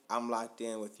family. I'm locked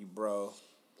in with you, bro.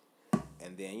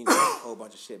 And then, you know, a whole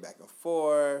bunch of shit back and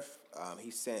forth.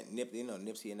 He sent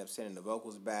Nipsey ended up sending the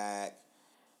vocals back.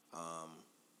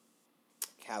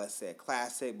 Khaled said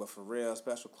classic, but for real,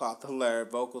 special cloth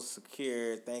alert, vocals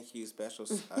secure, thank you, special.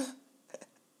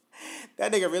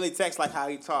 That nigga really texts like how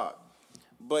he talk.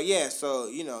 But yeah, so,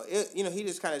 he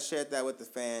just kind of shared that with the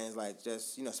fans, like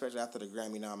just, especially after the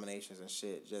Grammy nominations and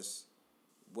shit, just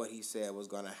what he said was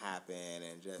going to happen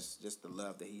and just the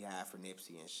love that he had for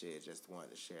Nipsey and shit, just wanted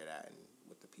to share that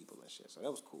with the people and shit. So that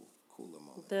was cool. Cool little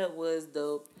moment. That was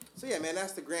dope. So yeah, man,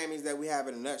 that's the Grammys that we have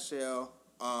in a nutshell.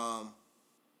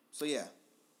 So yeah.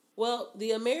 Well,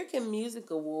 the American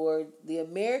Music Awards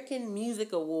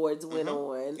went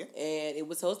on, and it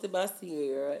was hosted by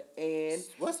Sierra, and...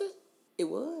 Was it? It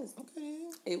was. Okay.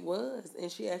 It was. And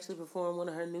she actually performed one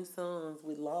of her new songs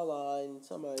with Lala and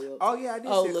somebody else. Oh, yeah, I did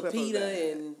see a clip of Lupita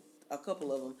that. and a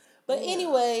couple of them. But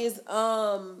anyways,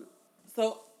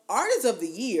 so Artist of the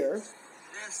Year.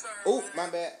 Yes, sir. Oh, my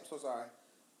bad. I'm so sorry.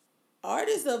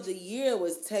 Artist of the Year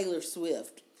was Taylor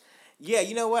Swift. Yeah,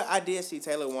 you know what? I did see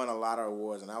Taylor won a lot of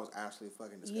awards, and I was absolutely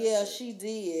fucking disgusted. Yeah, she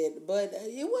did. But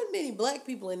it wasn't many black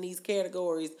people in these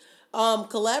categories.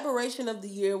 Collaboration of the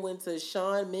year went to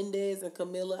Shawn Mendes and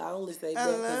Camila. I only say that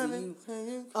because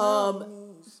of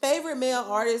you. Favorite male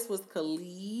artist was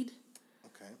Khalid.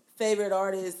 Okay. Favorite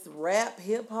artist rap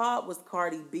hip hop was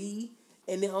Cardi B,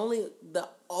 and the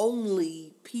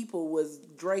only people was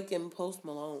Drake and Post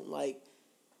Malone. Like,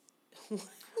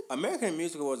 American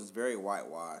Music Awards is very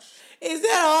whitewashed. is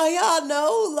that all y'all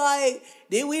know? Like,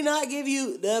 did we not give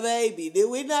you The Baby? Did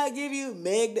we not give you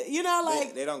Meg?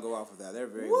 They don't go off of that. They're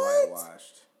very What?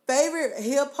 whitewashed. Favorite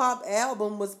hip hop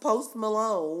album was Post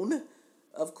Malone,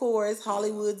 of course.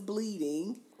 Hollywood's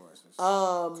Bleeding. Of course, it's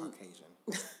Caucasian.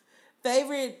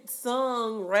 Favorite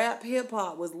song rap hip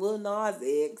hop was Lil Nas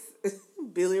X,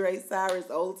 Billy Ray Cyrus,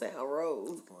 Old Town Road.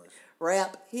 Of course.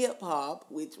 Rap hip hop,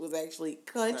 which was actually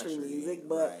country music,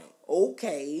 but right.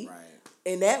 okay. Right.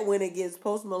 And that went against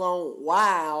Post Malone,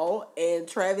 Wow, and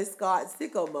Travis Scott,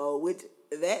 Sicko Mode, which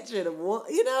that should have won.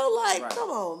 Right. Come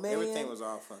on, man. Everything was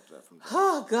all fucked up from that.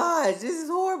 Oh, gosh, this is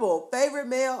horrible. Favorite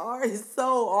male artist,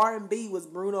 soul R&B, was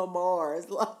Bruno Mars.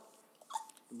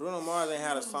 Bruno Mars ain't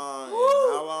had a song in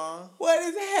how long? What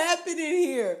is happening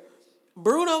here?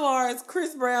 Bruno Mars,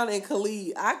 Chris Brown, and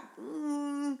Khalid.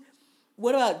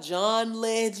 What about John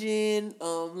Legend?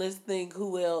 Let's think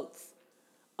who else.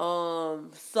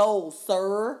 Soul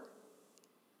Sir.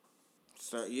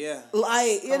 Sir, yeah.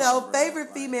 Like, favorite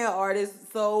right. female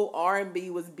artist, soul R&B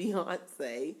was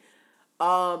Beyonce.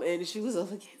 And she was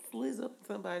up against Lizzo and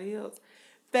somebody else.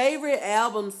 Favorite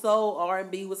album, soul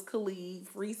R&B, was Khalid,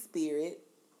 Free Spirit.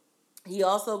 He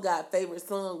also got favorite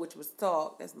song, which was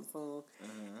Talk. That's my song.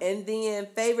 Mm-hmm. And then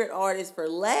favorite artist for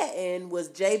Latin was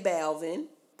J Balvin.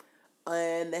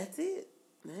 And that's it.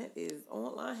 That is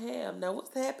all I have. Now,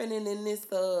 what's happening in this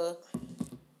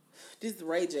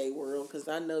Ray J world? Because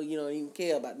I know you don't even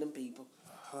care about them people.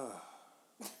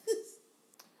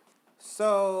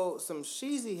 So, some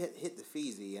Sheezy hit the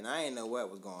Feezy, and I didn't know what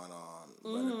was going on.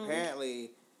 But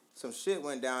apparently, some shit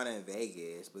went down in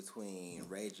Vegas between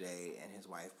Ray J and his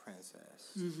wife,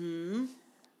 Princess. Mm-hmm.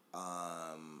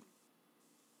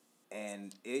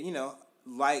 And,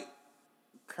 like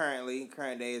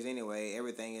current days anyway,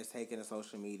 everything is taken to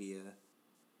social media,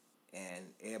 and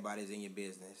everybody's in your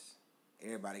business.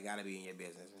 Everybody got to be in your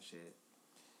business and shit.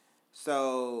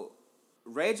 So,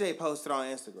 Ray J posted on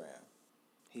Instagram.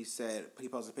 He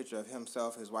posted a picture of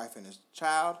himself, his wife, and his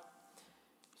child.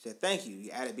 He said, thank you. He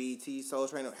added BET Soul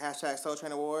Train,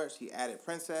 #SoulTrain Awards. He added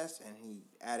Princess, and he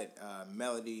added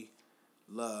Melody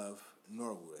Love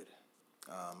Norwood.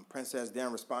 Princess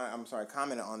then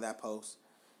commented on that post.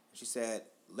 She said,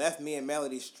 left me and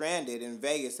Melody stranded in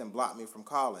Vegas and blocked me from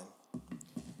calling.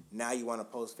 Now you want to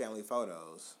post family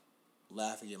photos.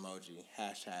 Laughing emoji.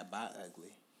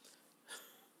 #BuyUgly.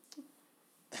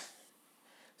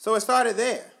 So it started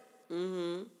there.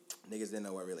 Mm-hmm. Niggas didn't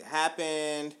know what really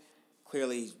happened.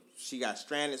 Clearly, she got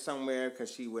stranded somewhere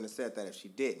because she wouldn't have said that if she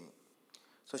didn't.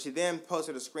 So she then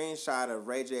posted a screenshot of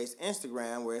Ray J's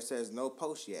Instagram where it says no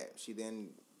post yet.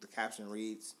 The caption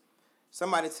reads,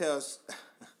 Somebody tells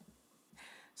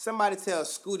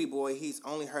Scooty Boy he's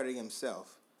only hurting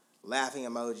himself. Laughing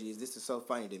emojis. This is so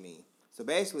funny to me. So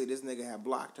basically, this nigga had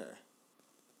blocked her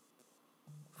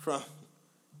from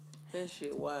that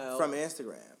shit wild. From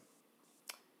Instagram.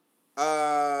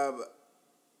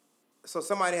 So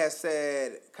somebody has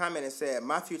commented and said,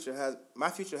 my future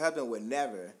husband would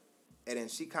never. And then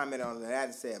she commented on that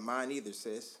and said, "Mine either,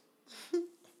 sis."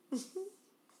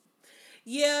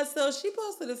 Yeah, so she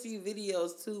posted a few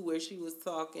videos too where she was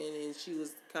talking and she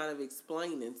was kind of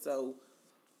explaining. So,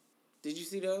 did you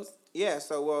see those? Yeah,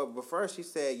 but first she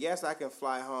said, "Yes, I can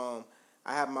fly home.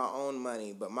 I have my own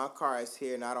money, but my car is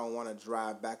here and I don't want to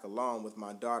drive back alone with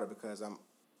my daughter because I'm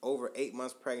over 8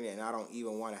 months pregnant and I don't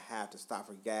even want to have to stop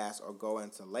for gas or go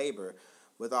into labor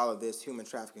with all of this human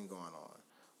trafficking going on."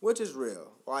 Which is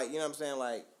real. Like, you know what I'm saying?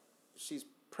 Like, she's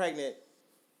pregnant.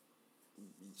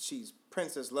 She's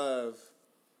Princess Love.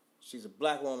 She's a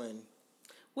black woman.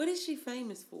 What is she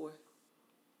famous for?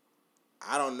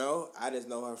 I don't know. I just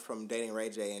know her from dating Ray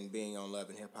J and being on Love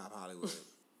and Hip Hop Hollywood.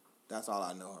 That's all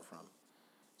I know her from.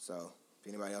 So, if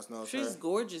anybody else knows her. She's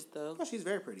gorgeous, though. No, she's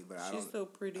very pretty, but she's so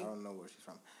pretty. I don't know where she's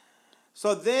from.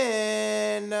 So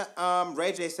then,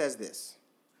 Ray J says this.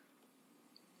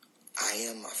 I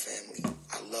am my family.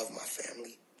 I love my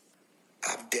family.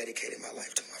 I've dedicated my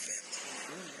life to my family.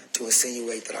 To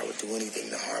insinuate that I would do anything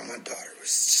to harm my daughter was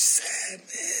just sad,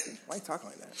 man. Why are you talking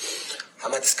like that?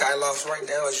 I'm at the Skylofts right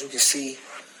now, as you can see,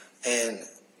 and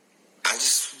I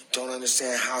just don't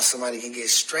understand how somebody can get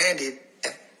stranded.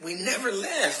 We never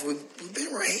left. We've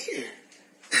been right here.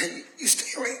 You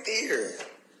stay right there.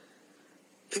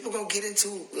 People gonna get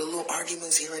into little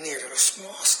arguments here and there that are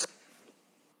small stuff.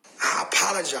 I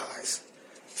apologize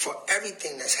for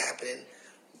everything that's happening.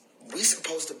 We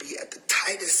supposed to be at the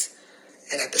tightest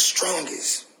and at the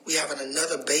strongest. We having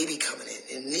another baby coming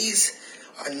in, and these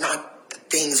are not the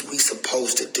things we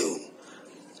supposed to do.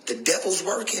 The devil's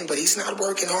working, but he's not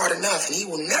working hard enough, and he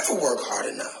will never work hard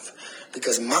enough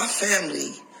because my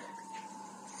family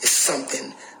is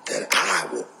something that I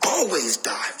will always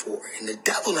die for, and the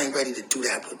devil ain't ready to do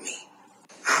that with me.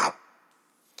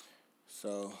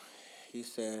 So he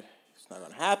said it's not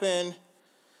gonna happen.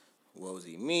 Woe-is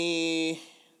me.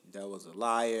 Devil's a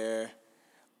liar.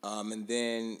 And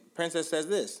then Princess says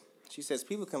this. She says,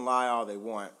 "People can lie all they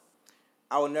want.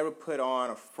 I will never put on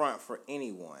a front for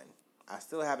anyone. I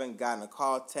still haven't gotten a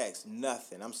call, text,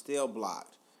 nothing. I'm still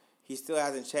blocked. He still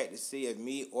hasn't checked to see if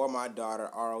me or my daughter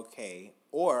are okay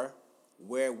or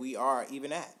where we are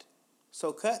even at.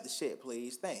 So cut the shit,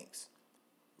 please. Thanks.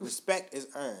 Respect is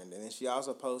earned." And then she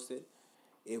also posted,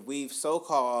 "If we've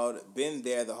so-called been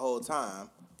there the whole time,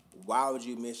 why would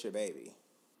you miss your baby?"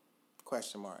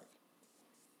 Question mark.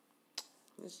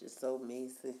 It's just so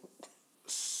messy.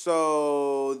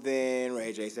 So then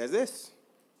Ray J says this.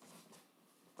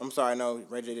 I'm sorry, no,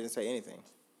 Ray J didn't say anything.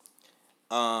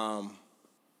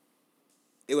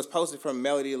 It was posted from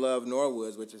Melody Love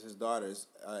Norwoods, which is his daughter's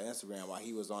Instagram, while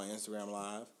he was on Instagram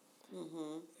Live.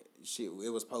 Mm-hmm. It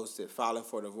was posted, "Filing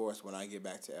for divorce when I get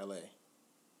back to LA."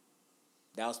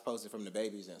 That was posted from the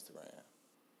baby's Instagram.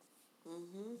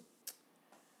 Mm-hmm.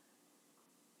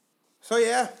 So,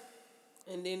 yeah.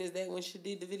 And then is that when she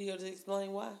did the video to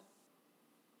explain why?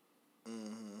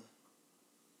 Mm-hmm.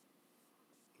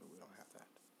 We don't have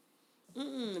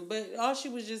that. But all she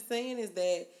was just saying is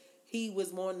that he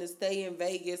was wanting to stay in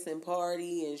Vegas and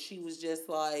party, and she was just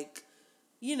like,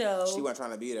 you know. She wasn't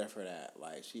trying to be there for that.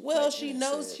 Like she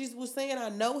knows. She was saying, "I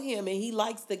know him, and he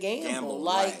likes to gamble.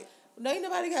 Like, right. No, ain't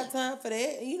nobody got time for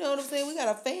that. You know what I'm saying? We got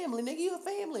a family, nigga. You a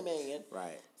family man,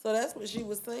 right?" So that's what she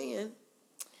was saying.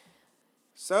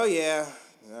 So yeah,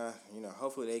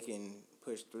 hopefully they can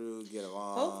push through, get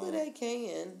along. Hopefully they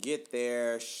can get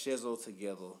their shizzle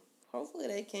together. Hopefully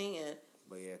they can.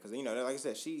 But yeah, because like I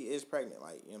said, she is pregnant.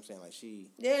 Like, you know what I'm saying, like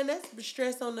she. Yeah, and that's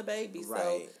stress on the baby.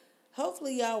 Right. So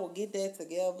hopefully y'all will get that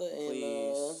together and.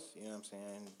 Please, you know what I'm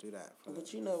saying, do that.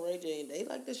 But Ray J, they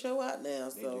like to show out now,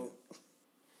 they so. Do.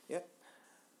 Yep.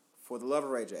 For the love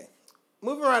of Ray J.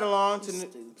 Moving right along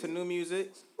to new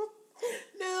music.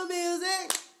 New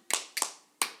music.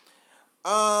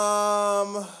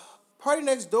 Party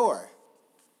Next Door.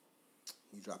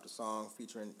 You dropped a song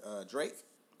featuring Drake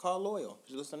called "Loyal."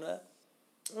 Did you listen to that?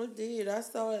 I did. I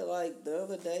saw it like the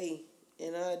other day,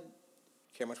 and I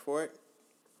care much for it.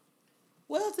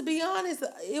 Well, to be honest,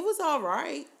 it was all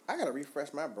right. I gotta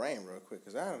refresh my brain real quick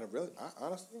because I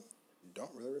honestly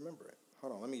don't really remember it.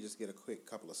 Hold on, let me just get a quick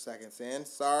couple of seconds in.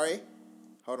 Sorry.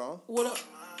 Hold on. What up?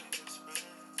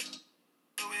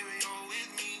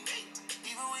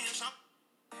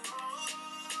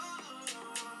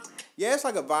 Yeah, it's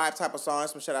like a vibe type of song.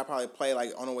 Some shit I probably play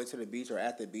like on the way to the beach or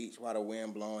at the beach while the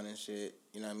wind blowing and shit.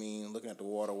 You know what I mean? Looking at the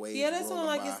water waves. Yeah, that's one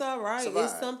like by. It's all right.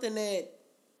 It's something that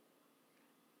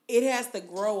it has to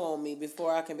grow on me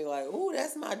before I can be like, ooh,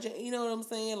 that's my you know what I'm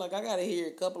saying? Like I gotta hear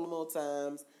it a couple of more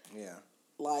times. Yeah.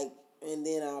 Like, and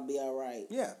then I'll be all right.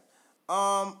 Yeah.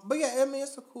 But yeah, I mean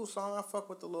it's a cool song. I fuck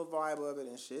with the little vibe of it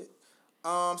and shit.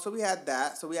 So we had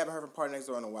that. So we haven't heard from Party Next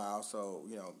Door in a while. So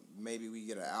maybe we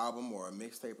get an album or a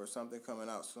mixtape or something coming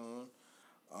out soon.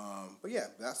 But yeah,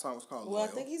 that song was called Loyal. I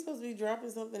think he's supposed to be dropping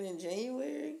something in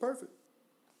January. Perfect.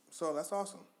 So that's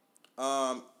awesome.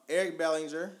 Eric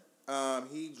Bellinger,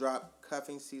 he dropped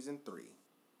Cuffing Season 3.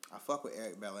 I fuck with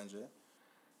Eric Bellinger.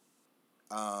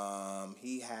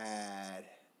 He had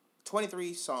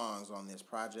 23 songs on this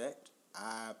project.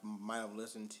 I might have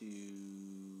listened to...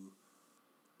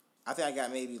 I think I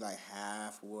got maybe like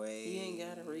halfway. You ain't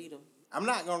gotta read them. I'm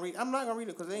not gonna read them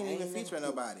because they ain't even featuring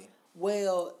nobody.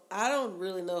 Well, I don't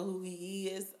really know who he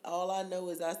is. All I know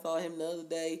is I saw him the other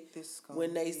day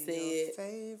when they said your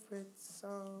favorite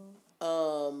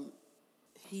song.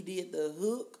 He did the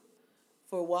hook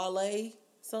for Wale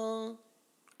song.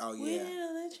 Oh yeah.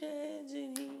 Well, the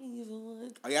tragedy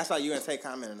one. Oh yeah, I saw you and Tay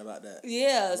commenting about that.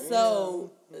 Yeah,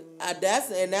 so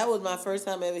that was my first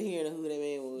time ever hearing who that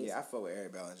man was. Yeah, I fuck with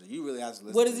Eric Bellinger. You really have to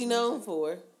listen. What is he known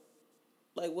for?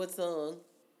 Like what song?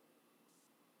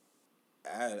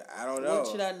 I don't know.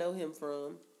 What should I know him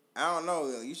from? I don't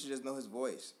know. You should just know his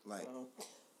voice. Like,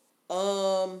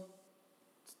 I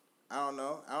don't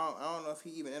know. I don't know if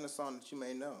he even in a song that you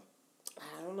may know.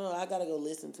 I don't know. I gotta go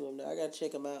listen to him though. I gotta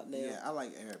check him out now. Yeah, I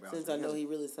like Eric Bellinger. Since I know he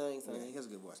really sang something. Yeah, he has a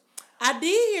good voice. I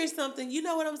did hear something. You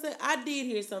know what I'm saying? I did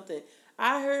hear something.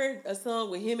 I heard a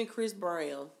song with him and Chris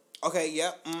Brown. Okay,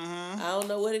 yep. Mm-hmm. I don't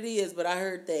know what it is, but I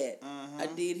heard that. Mm-hmm. I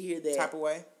did hear that. Type of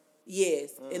Way?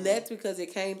 Yes, and that's because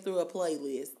it came through a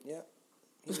playlist. Yep.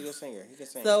 He's a good singer. He can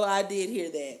sing. So I did hear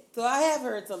that. So I have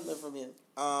heard something from him.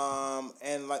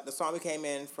 And like the song we came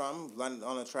in from, London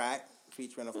on the Track,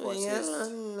 featuring of course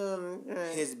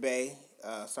his bae,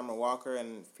 Summer Walker,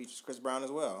 and features Chris Brown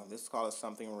as well. This is called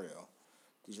Something Real.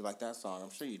 Did you like that song?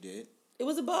 I'm sure you did. It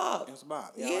was a bop. It was a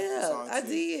bop. Yeah, I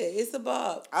did. It's a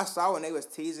bop. I saw when they was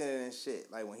teasing it and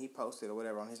shit, like when he posted or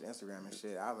whatever on his Instagram and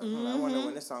shit. I was like, I wonder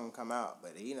when this song will come out.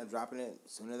 But he ended up dropping it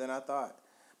sooner than I thought.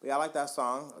 But yeah, I like that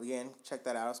song. Again, check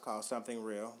that out. It's called Something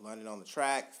Real. London on the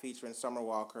Track, featuring Summer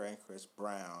Walker and Chris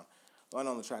Brown.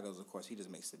 London on the Track is, of course, he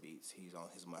just makes the beats. He's on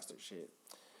his mustard shit.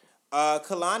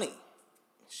 Kalani,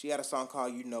 she had a song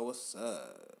called You Know What's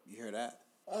Up. You hear that?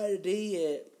 I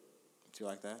did. Do you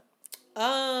like that?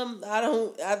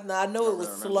 I know it was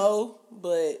slow,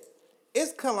 but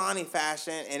it's Kalani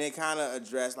fashion, and it kind of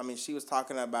addressed. I mean, she was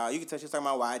talking about. You can tell she was talking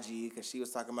about YG because she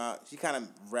was talking about. She kind of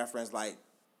referenced like,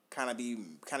 kind of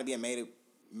being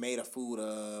made a fool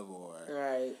of, or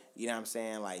right. You know what I'm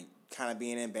saying? Like, kind of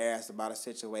being embarrassed about a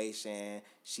situation.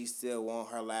 She still want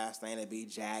her last name to be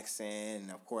Jackson,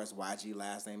 and of course, YG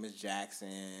last name is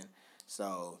Jackson.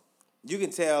 So you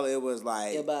can tell it was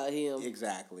like about him.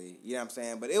 Exactly. You know what I'm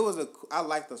saying? But it was I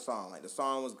liked the song. Like the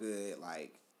song was good.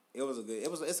 Like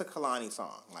it's a Kalani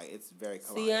song. Like it's very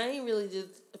Kalani. See, I ain't really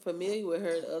just familiar with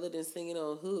her other than singing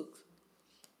on hooks.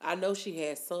 I know she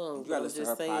has songs. You gotta listen to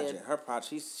her project. Her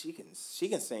project, she can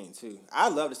sing too.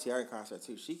 I'd love to see her in concert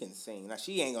too. She can sing. Now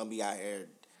she ain't gonna be out here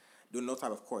doing no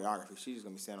type of choreography. She's just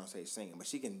gonna be standing on stage singing. But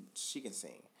she can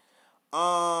sing.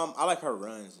 I like her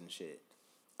runs and shit.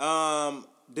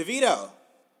 DeVito,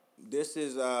 this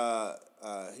is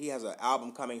he has an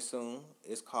album coming soon.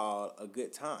 It's called A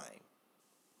Good Time.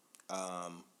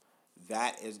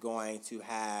 That is going to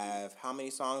have how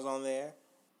many songs on there?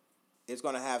 It's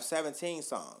going to have 17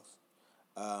 songs.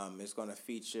 It's going to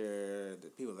feature the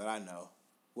people that I know.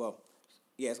 Well,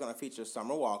 yeah, it's going to feature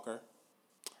Summer Walker.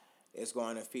 It's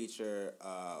going to feature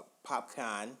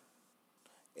Popcaan.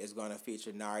 It's going to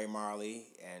feature Nari Marley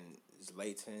and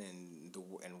Layton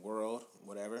and World,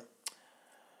 whatever.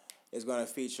 It's going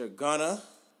to feature Gunna,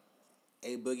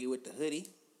 A Boogie with the Hoodie,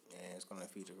 and it's going to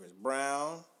feature Chris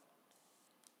Brown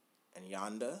and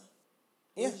Yonda.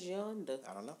 Who's Yonda?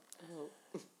 I don't know.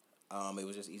 Oh. It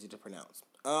was just easy to pronounce.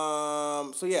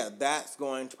 So yeah, that's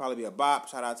going to probably be a bop.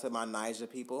 Shout out to my Niger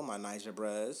people, my Niger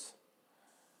bros.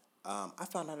 I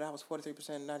found out that I was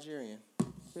 43% Nigerian.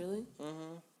 Really?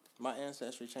 Mm-hmm. My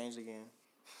ancestry changed again.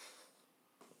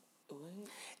 What?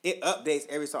 It updates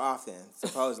every so often,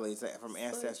 supposedly, from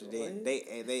Ancestry.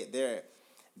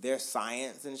 Their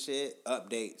science and shit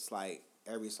updates like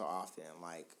every so often.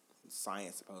 Like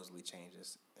science supposedly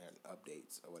changes and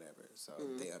updates or whatever. So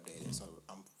they update it. So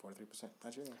I'm 43%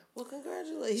 Nigerian. Well,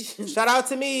 congratulations. Shout out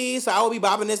to me. So I will be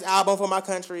bopping this album for my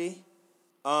country.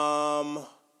 The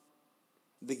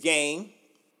Game.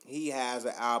 He has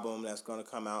an album that's going to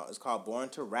come out. It's called Born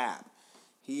to Rap.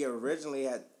 He originally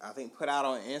had, I think, put out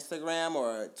on Instagram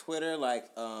or Twitter, like,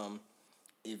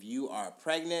 if you are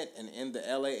pregnant and in the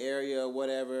LA area or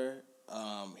whatever,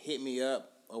 hit me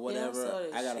up or whatever.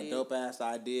 I got a dope-ass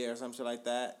idea or some shit like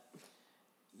that.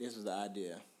 This was the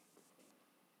idea.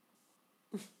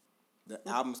 The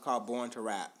album's called Born to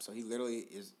Rap. So he literally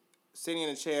is sitting in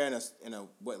a chair in a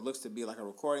what looks to be like a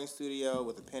recording studio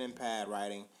with a pen and pad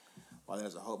writing, while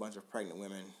there's a whole bunch of pregnant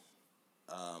women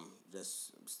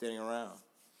just sitting around.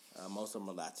 Most of them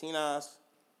are Latinas,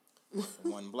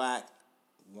 one black,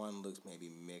 one looks maybe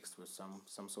mixed with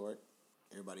some sort.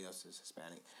 Everybody else is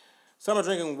Hispanic. Some are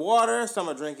drinking water. Some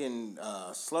are drinking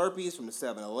Slurpees from the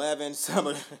 7-Eleven. Some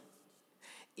are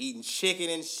eating chicken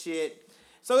and shit.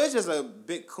 So it's just a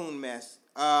big coon mess.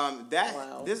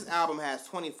 This album has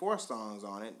 24 songs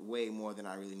on it, way more than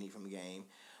I really need from the game.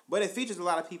 But it features a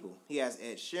lot of people. He has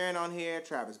Ed Sheeran on here,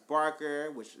 Travis Barker,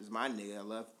 which is my nigga. I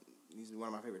love. He's one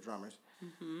of my favorite drummers,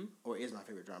 or is my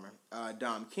favorite drummer.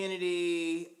 Dom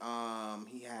Kennedy.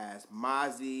 He has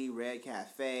Mozzie, Red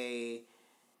Cafe.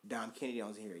 Dom Kennedy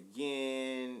on here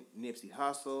again. Nipsey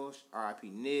Hussle, R.I.P.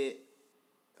 Nip.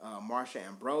 Marsha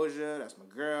Ambrosia, that's my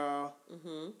girl.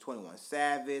 21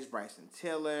 Savage, Bryson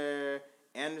Tiller,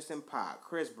 Anderson .Paak,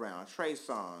 Chris Brown, Trey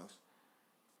Songz,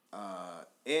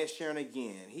 Ed Sheeran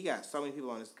again. He got so many people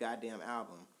on this goddamn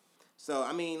album. So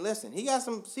I mean, listen, he got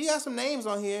some names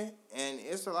on here, and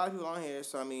it's a lot of people on here.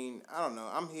 So I mean, I don't know.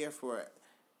 I'm here for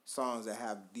songs that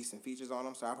have decent features on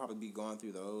them. So I'll probably be going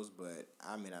through those, but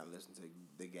I may not listen to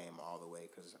the game all the way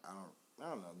because I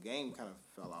don't know. Game kind of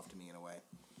fell off to me in a way.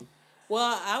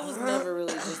 Well, I was never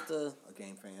really just a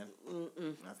game fan.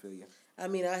 I feel you. I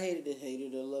mean, I hated it,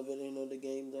 I love it. You know, the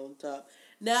game's on top.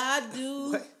 Now I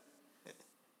do.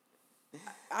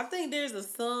 I think there's a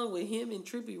song with him and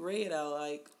Trippie Redd I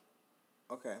like.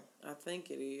 Okay. I think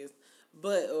it is,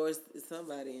 or it's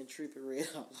somebody in Trippie Redd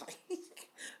I like.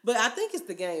 But I think it's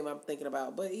the game I'm thinking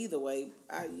about. But either way,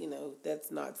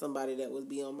 that's not somebody that would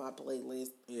be on my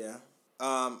playlist. Yeah.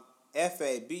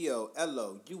 FABOLOUS.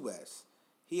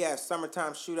 He has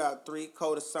Summertime Shootout 3,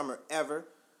 Coldest Summer Ever.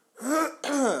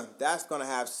 That's going to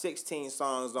have 16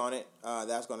 songs on it.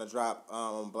 That's going to drop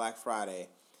on Black Friday.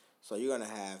 So you're going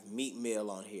to have Meek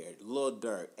Mill on here, Lil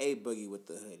Durk, A Boogie with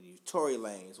the Hoodie, Tory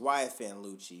Lanez, YFN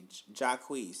Lucci,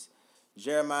 Jacquees,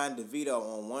 Jeremiah DeVito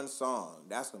on one song.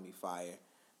 That's going to be fire.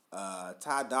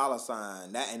 Ty Dolla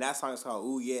 $ign. That song is called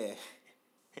Ooh Yeah.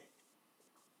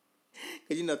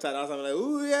 Because you know Ty Dolla $ign like,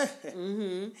 ooh yeah.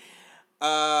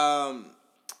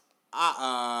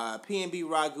 PNB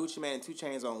Rock, Gucci Mane, and 2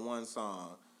 Chainz on one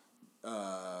song.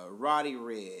 Roddy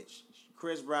Ricch,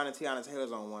 Chris Brown and Tiana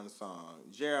Taylor's on one song.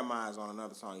 Jeremiah's on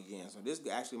another song again. So this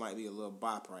actually might be a little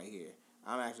bop right here.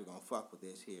 I'm actually going to fuck with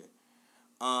this here.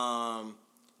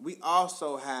 We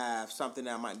also have something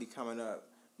that might be coming up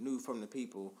new from the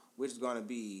people, which is going to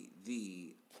be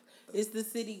It's the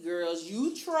City Girls.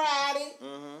 You tried it.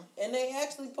 And they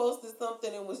actually posted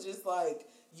something and was just like,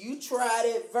 you tried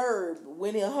it, verb.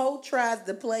 When a hoe tries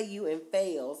to play you and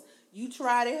fails, you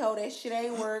tried it, hoe. That shit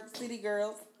ain't work. City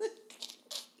Girls.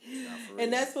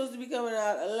 And that's supposed to be coming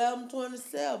out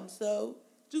 11/27. So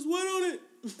just wait on it.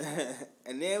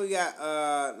 And then we got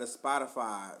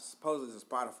supposedly the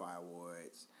Spotify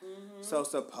Awards. So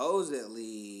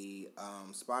supposedly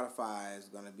Spotify is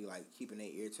gonna be like keeping their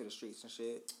ear to the streets and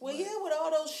shit. Well, yeah, with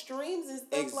all those streams and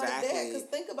stuff like that. Because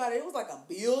think about it, it was like 1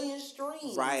 billion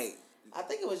streams. Right. I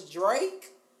think it was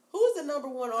Drake. Who was the number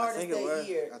one artist that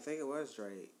year? I think it was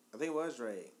Drake. I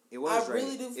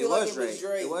really do feel like it was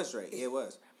Drake. It was Drake. It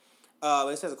was.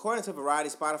 It says, according to Variety,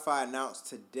 Spotify announced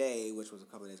today, which was a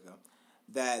couple of days ago,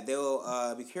 that they will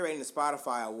be curating the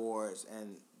Spotify Awards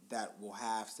and that will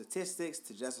have statistics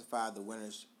to justify the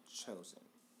winners chosen.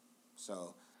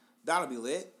 So that'll be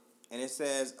lit. And it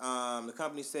says, the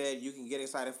company said you can get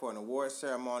excited for an award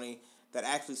ceremony that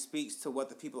actually speaks to what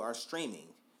the people are streaming.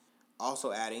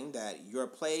 Also adding that your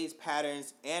plays,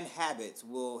 patterns, and habits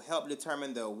will help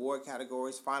determine the award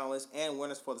categories, finalists, and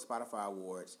winners for the Spotify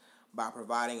Awards by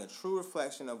providing a true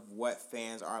reflection of what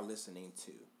fans are listening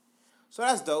to. So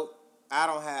that's dope. I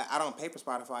don't pay for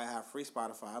Spotify. I have free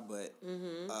Spotify, but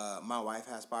my wife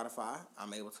has Spotify.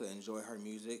 I'm able to enjoy her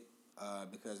music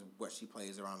because of what she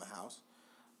plays around the house.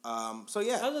 So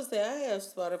yeah. I was gonna say I have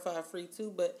Spotify free too,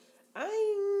 but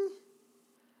I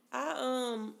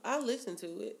listen to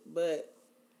it, but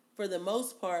for the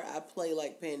most part, I play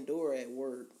like Pandora at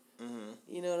work.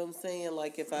 You know what I'm saying?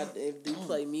 Like if I do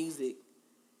play music.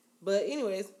 But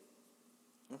anyways.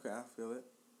 Okay, I feel it.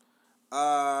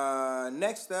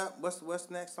 Next up, what's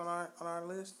next on our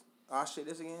list? Oh shit,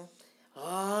 this again.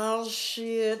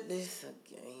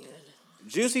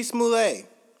 Jussie Smollett.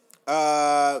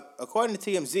 According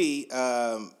to TMZ,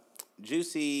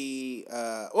 Jussie.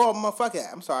 Fuck that.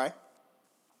 I'm sorry.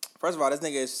 First of all, this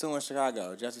nigga is suing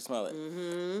Chicago. Jussie Smollett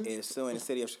is suing the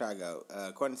city of Chicago.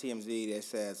 According to TMZ, it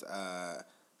says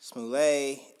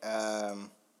Smollett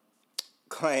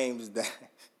claims that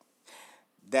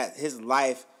that his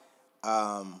life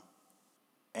and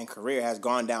career has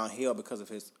gone downhill because of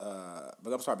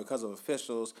because of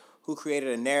officials who created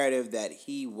a narrative that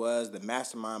he was the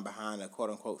mastermind behind a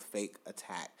quote-unquote fake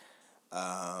attack.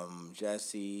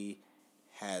 Jussie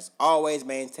has always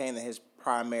maintained that his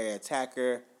primary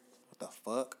attacker, that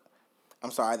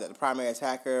the primary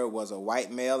attacker was a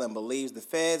white male and believes the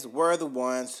feds were the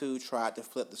ones who tried to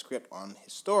flip the script on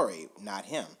his story, not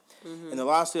him. In the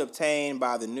lawsuit obtained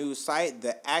by the news site,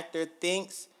 the actor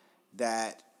thinks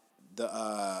that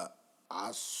the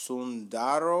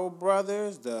Asundaro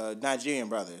brothers, the Nigerian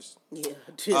brothers,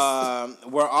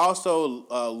 were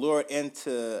also lured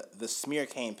into the smear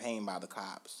campaign by the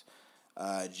cops.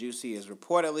 Jussie is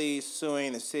reportedly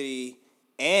suing the city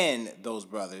and those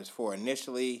brothers for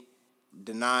initially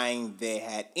denying they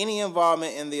had any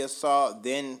involvement in the assault,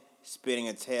 then spitting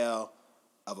a tale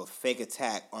of a fake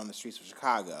attack on the streets of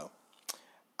Chicago.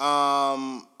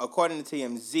 According to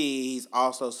TMZ, he's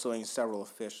also suing several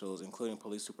officials, including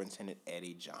Police Superintendent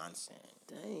Eddie Johnson.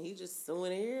 Dang, he just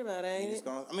suing everybody, ain't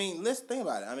it? Let's think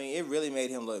about it. It really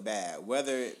made him look bad.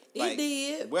 It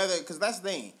did. Because that's the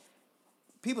thing.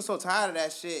 People so tired of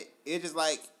that shit. It's just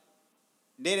like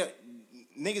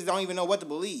niggas don't even know what to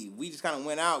believe. We just kind of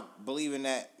went out believing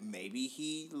that maybe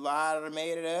he lied or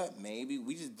made it up. Maybe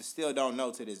we just still don't know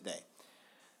to this day.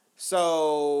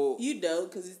 So you don't,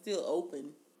 because it's still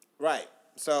open. Right.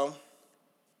 So.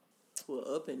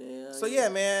 Well, up in there. So yeah,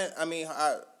 man.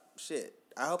 I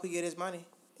hope he get his money,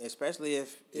 especially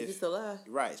if it's a lie.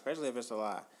 Right. Especially if it's a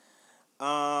lie.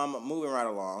 Moving right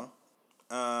along.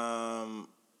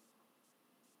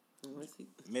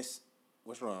 Miss,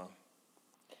 what's wrong?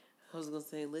 I was gonna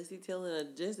say, unless he telling a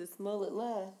Jussie Smollett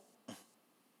lie.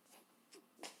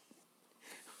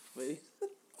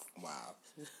 Wow.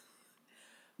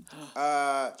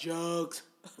 Jokes.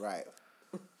 Right.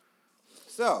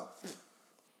 So,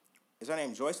 is her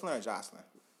name Joycelyn or Jocelyn?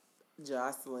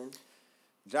 Jocelyn.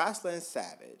 Jocelyn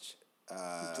Savage.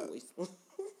 Joycelyn.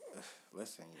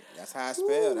 Listen, that's how I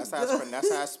spell. That's how I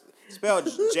spell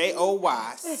Joycelyn.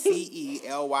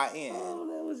 Oh,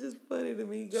 that was just funny to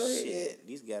me. Go ahead. Shit,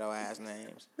 these ghetto ass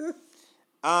names.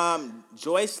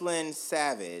 Joycelyn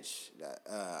Savage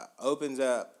opened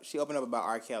up about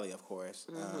R. Kelly, of course.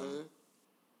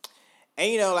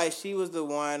 And she was the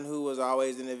one who was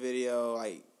always in the video,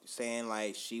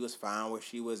 saying she was fine where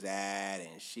she was at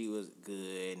and she was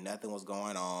good, nothing was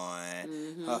going on.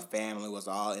 Her family was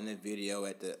all in the video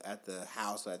at the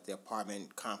house or at the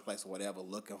apartment complex or whatever,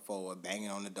 looking for her, banging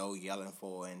on the door, yelling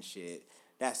for her and shit.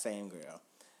 That same girl.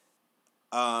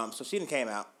 So she done came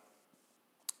out.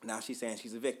 Now she's saying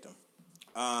she's a victim.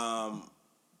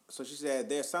 So she said,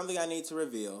 there's something I need to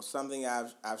reveal, something I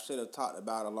should have talked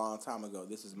about a long time ago.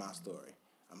 This is my story.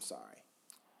 I'm sorry.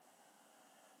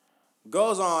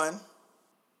 Goes on,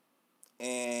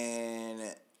 and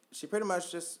she pretty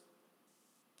much just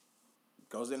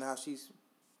goes into how she's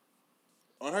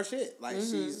on her shit.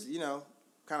 She's,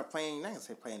 kind of playing, not going to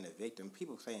say playing the victim.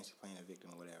 People saying she's playing the victim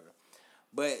or whatever.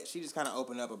 But she just kind of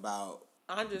opened up about...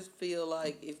 I just feel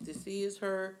like if this is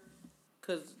her,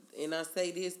 and I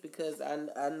say this because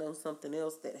I know something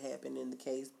else that happened in the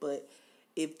case, but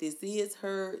if this is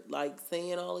her,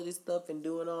 saying all of this stuff and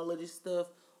doing all of this stuff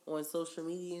on social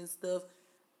media and stuff,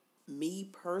 me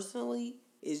personally,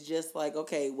 is just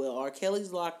okay, well, R.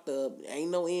 Kelly's locked up,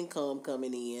 ain't no income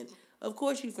coming in. Of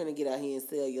course you finna get out here and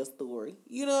sell your story.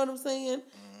 You know what I'm saying?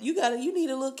 Mm-hmm. You need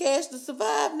a little cash to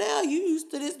survive now. You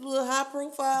used to this little high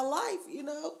profile life, And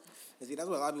see, that's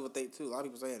what a lot of people think too. A lot of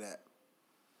people say that.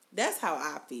 That's how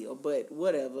I feel, but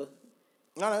whatever.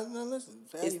 No, listen.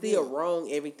 It's still wrong,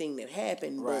 everything that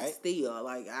happened, right. But still,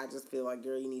 I just feel like,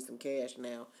 girl, you need some cash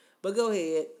now. But go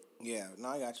ahead. Yeah, no,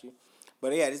 I got you.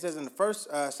 But yeah, this is in the first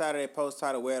Saturday post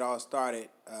titled Where It All Started,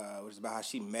 which is about how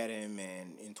she met him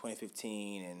in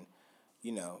 2015 and,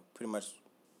 pretty much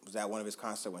was at one of his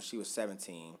concerts when she was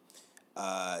 17.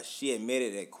 She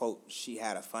admitted that, quote, she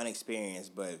had a fun experience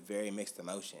but very mixed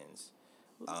emotions.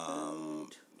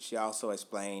 She also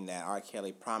explained that R.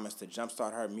 Kelly promised to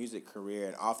jumpstart her music career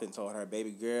and often told her,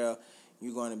 baby girl,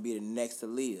 you're going to be the next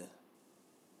Aaliyah.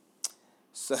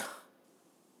 So...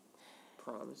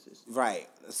 Promises. Right.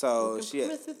 So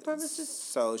promises.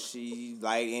 So she,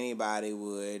 like anybody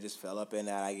would, just fell up in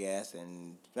that, I guess,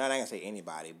 and not gonna say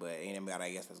anybody, but anybody,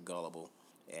 I guess, that's gullible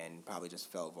and probably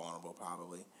just felt vulnerable,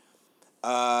 probably.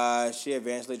 She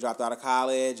eventually dropped out of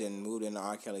college and moved into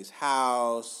R. Kelly's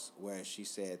house, where she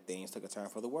said things took a turn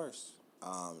for the worse.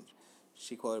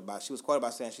 She was quoted by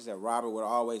saying, she said, Robert would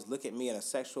always look at me in a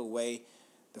sexual way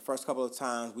the first couple of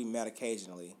times we met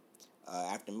occasionally.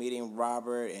 After meeting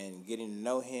Robert and getting to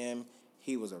know him,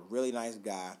 he was a really nice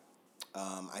guy.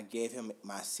 I gave him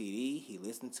my CD. He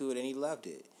listened to it and he loved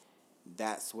it.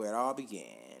 That's where it all began.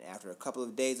 After a couple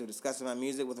of days of discussing my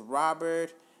music with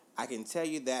Robert, I can tell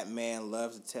you that man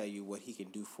loves to tell you what he can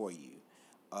do for you.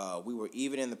 We were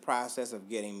even in the process of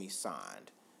getting me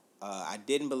signed. I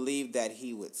didn't believe that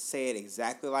he would say it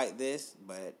exactly like this,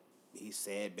 but he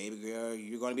said, "Baby girl,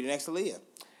 you're going to be the next Aaliyah."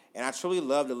 And I truly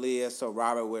loved Aaliyah, so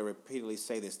Robert would repeatedly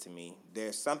say this to me.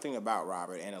 There's something about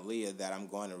Robert and Aaliyah that I'm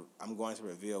going to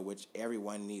reveal, which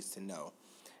everyone needs to know.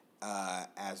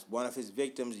 As one of his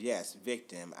victims, yes,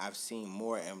 victim, I've seen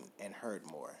more and heard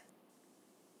more.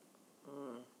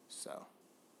 So,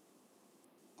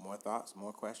 more thoughts,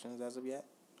 more questions as of yet?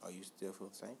 Or you still feel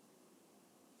the same?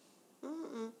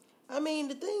 I mean,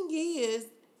 the thing is,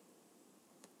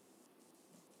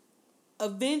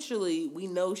 eventually we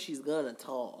know she's gonna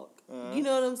talk. You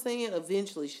know what I'm saying?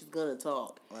 Eventually she's gonna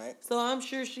talk. Right. So I'm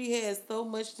sure she has so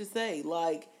much to say.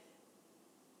 Like,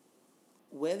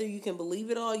 whether you can believe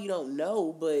it all, you don't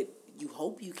know, but you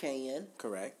hope you can.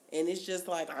 Correct. And it's just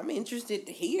like, I'm interested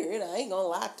to hear it. I ain't gonna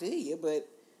lie to you, but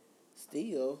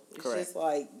still, it's Correct. just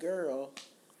like, girl,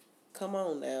 come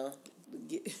on now.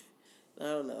 I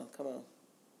don't know. Come on.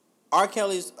 R.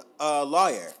 Kelly's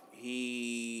lawyer,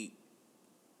 he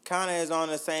kind of is on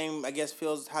the same, I guess,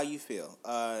 feels how you feel.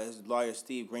 His lawyer,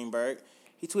 Steve Greenberg,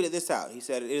 he tweeted this out. He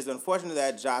said, "It is unfortunate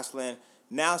that Jocelyn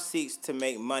now seeks to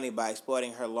make money by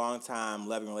exploiting her long-time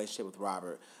loving relationship with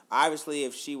Robert. Obviously,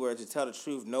 if she were to tell the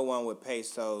truth, no one would pay,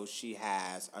 so she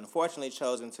has unfortunately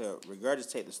chosen to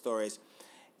regurgitate the stories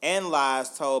and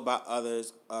lies told by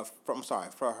others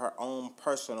for her own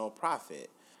personal profit.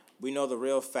 We know the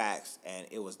real facts, and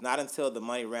it was not until the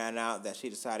money ran out that she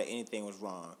decided anything was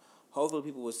wrong. Hopefully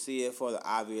people will see it for the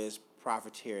obvious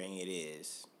profiteering it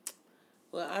is."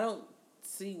 Well, I don't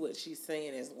see what she's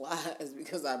saying as lies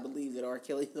because I believe that R.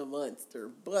 Kelly's a monster.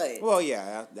 But Well,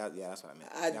 yeah, that's what I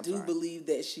meant. I do believe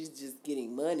that she's just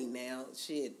getting money now.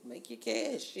 Shit, make your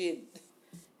cash. Shit,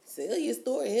 sell your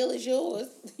story. Hell, it's yours.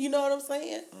 You know what I'm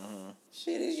saying?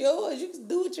 Shit is yours. You can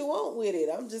do what you want with it.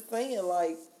 I'm just saying,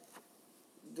 like,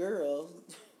 girl,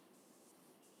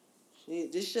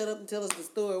 shit, just shut up and tell us the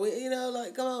story. You know,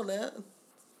 like, come on now.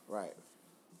 Right.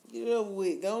 Get it over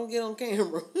with. Go and get on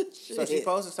camera. So she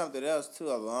posted something else too,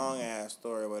 a long ass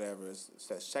story or whatever. It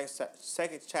says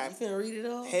second chapter. You can read it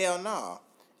all? Hell no.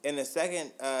 In the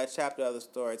second chapter of the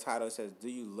story, title says, "Do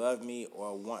you love me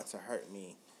or want to hurt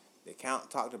me?" The account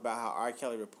talked about how R.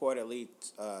 Kelly reportedly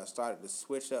started to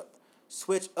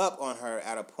switch up on her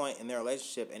at a point in their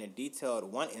relationship, and it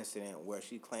detailed one incident where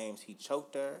she claims he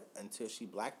choked her until she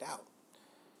blacked out.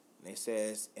 And it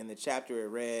says in the chapter it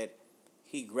read,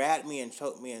 "He grabbed me and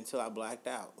choked me until I blacked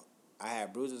out. I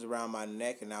had bruises around my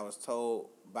neck, and I was told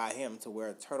by him to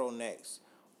wear turtlenecks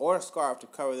or a scarf to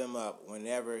cover them up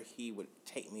whenever he would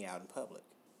take me out in public."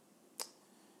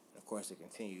 And of course, it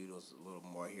continued. There was a little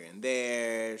more here and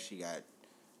there. She got,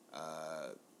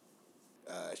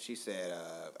 she said,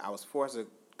 "I was forced to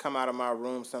come out of my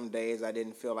room some days. I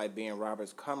didn't feel like being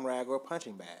Robert's cum rag or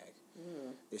punching bag.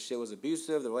 This shit was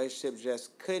abusive. The relationship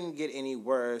just couldn't get any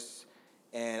worse.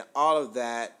 And all of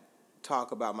that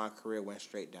talk about my career went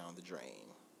straight down the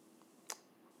drain."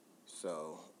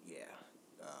 So, yeah.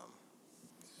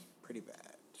 Pretty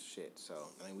bad shit.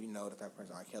 So, I mean, we know the type of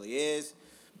person R. Kelly is.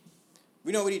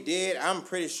 We know what he did. I'm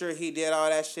pretty sure he did all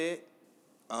that shit.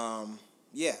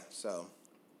 Yeah, so.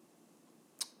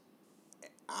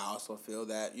 I also feel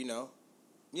that,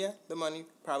 the money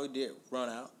probably did run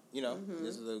out.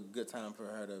 This is a good time for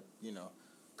her to,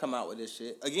 come out with this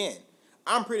shit. Again,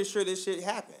 I'm pretty sure this shit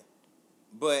happened.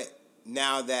 But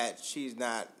now that she's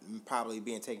not probably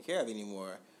being taken care of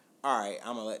anymore, all right,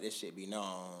 I'm going to let this shit be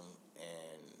known.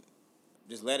 And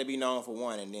just let it be known for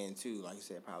one. And then two, like I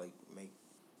said, probably make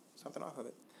something off of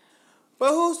it.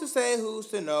 But who's to say, who's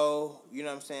to know? You know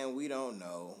what I'm saying? We don't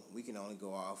know. We can only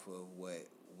go off of what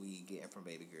we getting from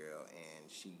baby girl.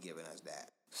 And she giving us that.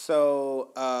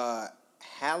 So,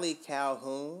 Hallie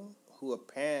Calhoun, who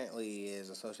apparently is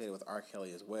associated with R.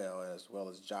 Kelly as well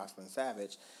as Jocelyn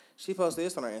Savage, she posted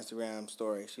this on her Instagram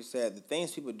story. She said, "The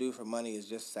things people do for money is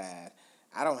just sad.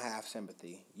 I don't have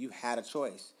sympathy. You had a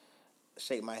choice.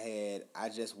 Shake my head. I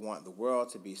just want the world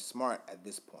to be smart at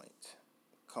this point.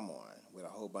 Come on," with a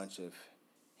whole bunch of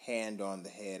hand on the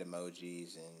head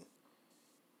emojis and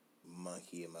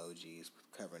monkey emojis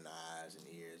covering eyes and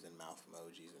ears and mouth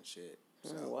emojis and shit.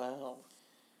 So, wow.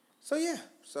 So, yeah.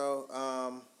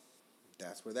 So,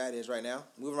 that's where that is right now.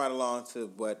 Moving right along to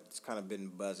what's kind of been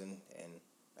buzzing, and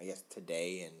I guess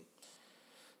today, and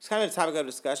it's kind of the topic of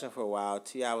discussion for a while.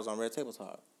 T.I. was on Red Table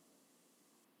Talk.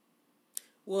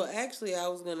 Well, actually, I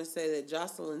was going to say that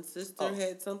Jocelyn's sister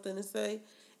had something to say,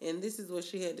 And this is what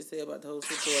she had to say about the whole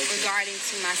situation. Regarding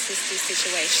to my sister's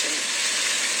situation.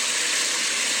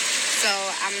 So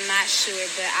I'm not sure,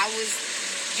 but I was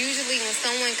usually when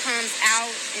someone comes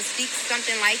out and speaks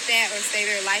something like that or say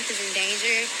their life is in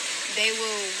danger, they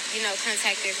will,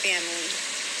 contact their family.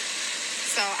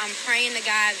 So I'm praying to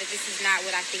God that this is not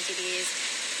what I think it is,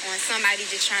 on somebody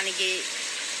just trying to get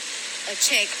a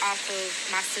check off of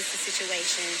my sister's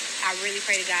situation. I really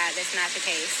pray to God that's not the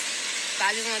case. So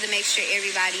I just wanted to make sure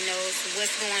everybody knows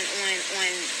what's going on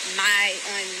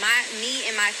me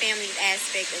and my family's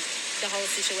aspect of the whole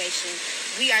situation.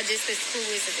 We are just as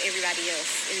clueless as everybody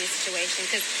else in this situation.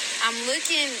 Because I'm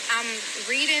reading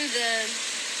the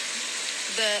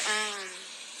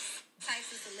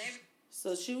types of celebrities.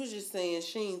 So she was just saying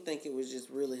she didn't think it was just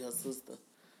really her sister.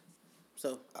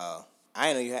 So. I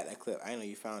didn't know you had that clip. I didn't know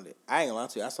you found it. I ain't gonna lie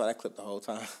to you. I saw that clip the whole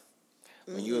time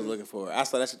when you was looking for it. I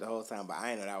saw that shit the whole time, but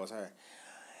I didn't know that was her.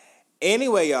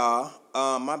 Anyway, y'all,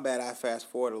 my bad. I fast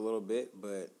forward a little bit,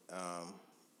 but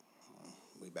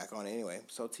we back on it anyway.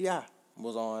 So T.I.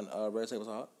 was on Red Table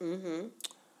Talk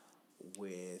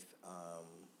with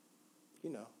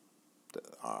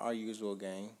our usual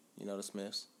gang. The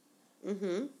Smiths.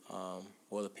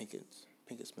 Or the Pinkett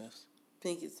Smiths.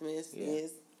 Pinkett Smiths, yeah.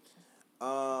 Yes.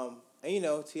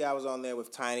 And T.I. was on there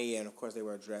with Tiny, and of course they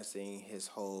were addressing his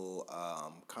whole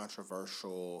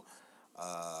controversial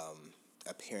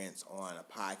appearance on a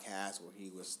podcast where he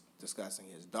was discussing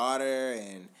his daughter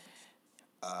and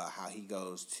how he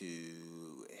goes to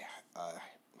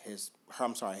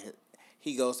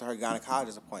he goes to her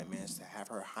gynecologist appointments to have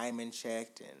her hymen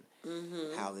checked,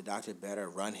 and how the doctor better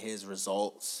run his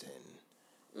results,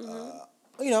 and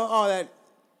all that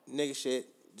nigga shit,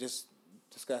 just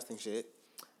disgusting shit.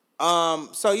 So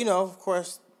of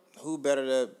course, who better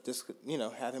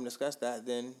to have him discuss that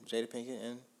than Jada Pinkett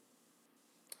and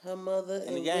her mother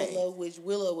and Willow, which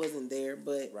Willow wasn't there,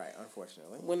 but right,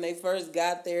 unfortunately, when they first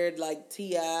got there, like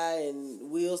T.I.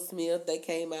 and Will Smith, they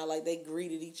came out like they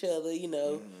greeted each other,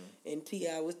 and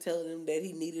T.I. was telling him that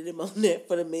he needed him on that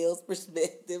for the male's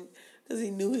perspective because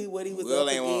he knew what he was up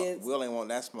against. Will ain't want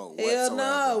that smoke. Hell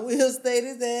no, Will stayed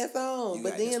his ass on.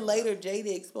 But then later, out.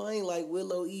 Jada explained like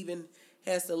Willow even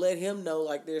has to let him know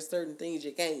like there's certain things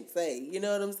you can't say. You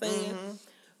know what I'm saying?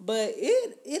 But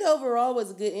it overall was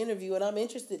a good interview, and I'm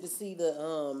interested to see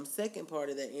the second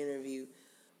part of that interview.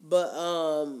 But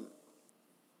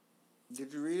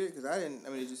did you read it? Because I didn't. I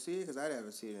mean, did you see it? Because I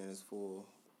haven't seen it in its full.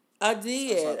 I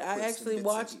did. I actually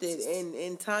watched it,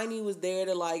 and Tiny was there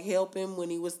to like help him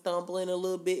when he was stumbling a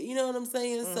little bit. You know what I'm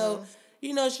saying? So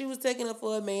she was taking up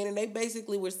for a man, and they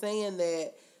basically were saying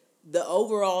that the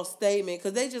overall statement,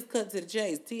 because they just cut to the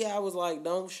chase. T.I. was like,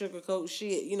 don't sugarcoat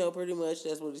shit. Pretty much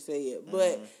that's what he said.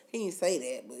 But he didn't say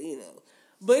that, but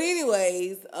But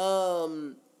anyways,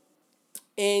 and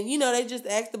they just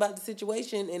asked about the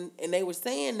situation, and they were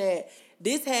saying that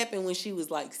this happened when she was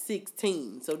like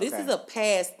 16. So this is a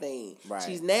past thing. Right.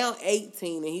 She's now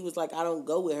 18, and he was like, I don't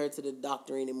go with her to the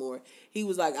doctor anymore. He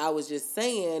was like, I was just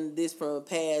saying this from a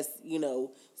past,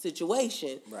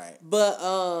 situation. Right.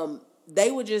 But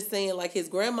they were just saying like his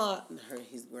grandma,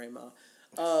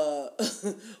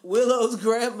 Willow's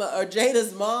grandma or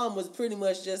Jada's mom was pretty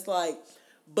much just like,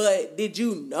 but did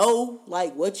you know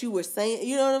like what you were saying?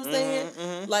 You know what I'm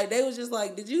saying? Like they was just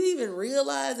like, did you even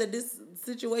realize that this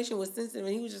situation was sensitive?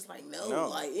 And he was just like, no.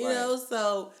 Like, you know,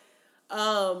 so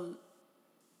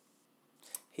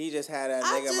he just had that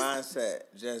nigga mindset.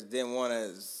 Just didn't want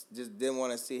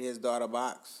to see his daughter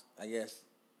box, I guess.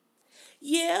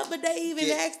 Yeah, but they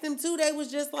even asked him too. They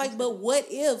was just like, but what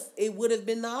if it would have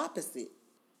been the opposite?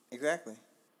 Exactly.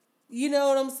 You know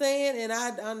what I'm saying? And I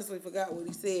honestly forgot what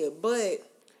he said, but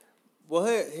well,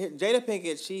 Jada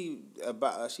Pinkett, she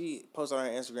posted on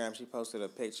her Instagram. She posted a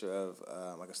picture of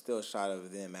like a still shot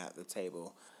of them at the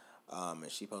table, and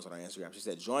she posted on her Instagram. She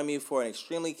said, "Join me for an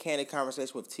extremely candid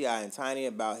conversation with T.I. and Tiny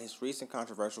about his recent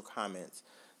controversial comments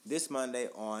this Monday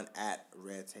on at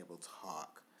Red Table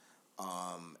Talk."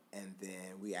 And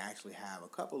then we actually have a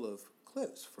couple of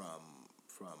clips from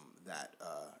that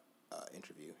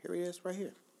interview. Here he is, right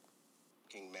here.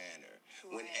 Manner.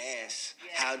 When asked,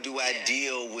 how do I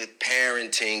deal with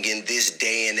parenting in this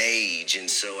day and age? And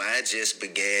so I just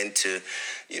began to,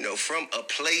 from a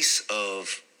place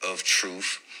of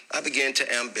truth, I began to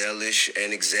embellish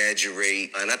and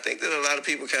exaggerate. And I think that a lot of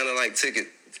people kind of like took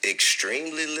it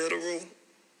extremely literal.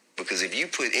 Because if you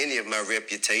put any of my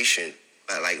reputation,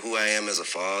 like who I am as a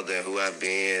father and who I've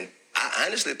been, I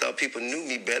honestly thought people knew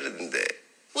me better than that.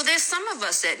 Well, there's some of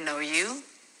us that know you,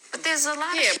 but there's a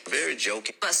lot of very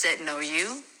joking. us that know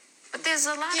you, but there's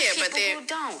a lot of people who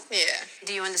don't. Yeah.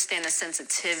 Do you understand the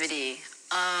sensitivity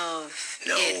of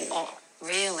No. it all.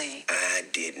 Really? I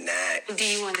did not. Do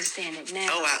you understand it now?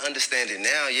 Oh, I understand it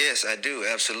now. Yes, I do.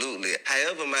 Absolutely.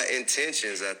 However, my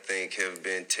intentions, I think, have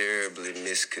been terribly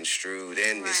misconstrued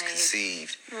and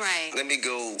misconceived. Right. Let me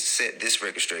go set this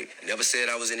record straight. I never said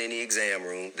I was in any exam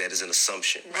room. That is an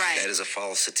assumption. Right. That is a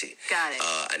falsity. Got it.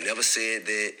 I never said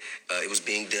that it was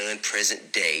being done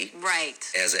present day. Right.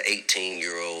 As an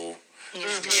 18-year-old. She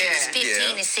was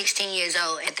 15 and 16 years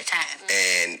old at the time.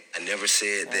 And I never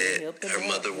said that her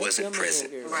mother wasn't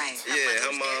present. Right.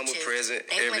 Her mom was present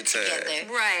They every went time.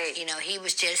 together. Right. You know, he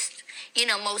was just,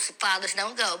 most fathers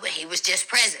don't go, but he was just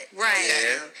present. Right.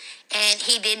 Yeah. And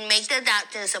he didn't make the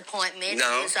doctor's appointment.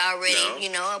 No, It was already,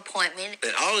 appointment.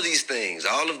 And all of these things,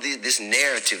 all of this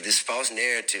narrative, this false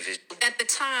narrative is... At the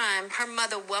time, her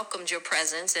mother welcomed your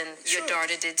presence, and your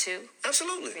daughter did too?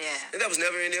 Absolutely. Yeah. And that was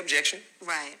never any objection.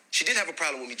 Right. She did have a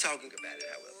problem with me talking about it,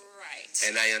 however. Right.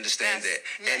 And I understand that.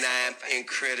 Yes. And I'm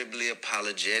incredibly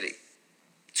apologetic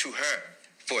to her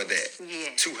for that.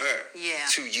 Yeah. To her. Yeah.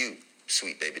 To you,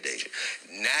 sweet baby Deja.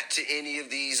 Not to any of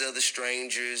these other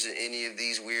strangers and any of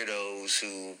these weirdos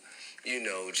who,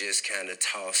 just kind of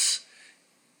toss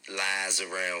lies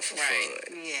around for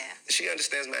fun. Yeah. She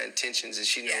understands my intentions and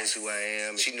she knows who I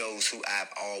am. She knows who I've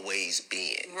always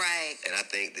been. Right. And I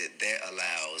think that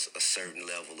allows a certain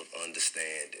level of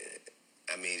understanding.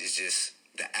 I mean, it's just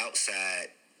the outside,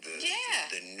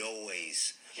 the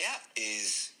noise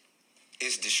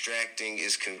is distracting,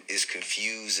 is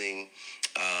confusing,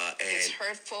 and it's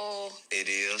hurtful. It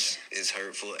is. It's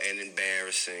hurtful and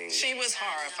embarrassing. She was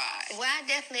horrified. Well, I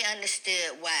definitely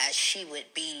understood why she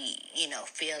would be,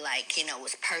 feel like, it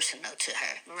was personal to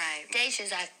her. Right.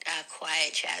 Deja's a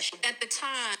quiet child. At the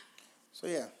time. So,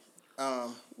 yeah.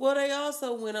 Well, they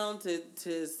also went on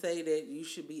to say that you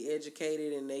should be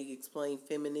educated, and they explained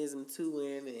feminism to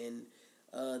him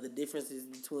and the differences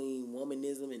between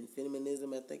womanism and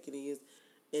feminism, I think it is.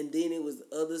 And then it was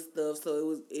other stuff,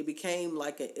 so it became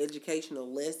like an educational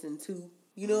lesson too.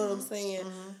 You know what I'm saying?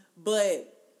 Mm-hmm.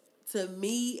 But to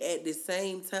me, at the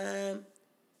same time,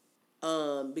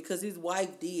 because his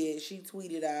wife she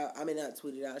tweeted out. I mean, not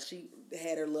tweeted out. She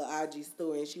had her little IG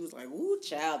story, and she was like, "Ooh,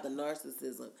 child, the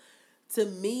narcissism." To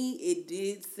me, it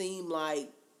did seem like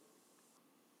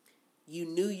you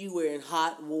knew you were in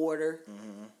hot water.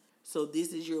 Mm-hmm. So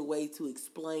this is your way to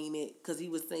explain it, because he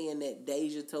was saying that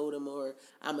Deja told him, or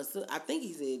I think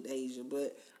he said Deja,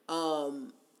 but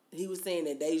he was saying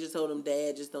that Deja told him,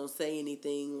 "Dad, just don't say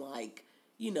anything, like,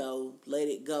 let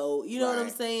it go." You know what I'm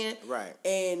saying? Right.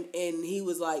 And he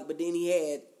was like, but then he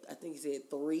had, I think he said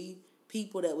 3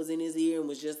 people that was in his ear and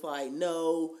was just like,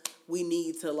 "No, we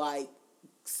need to like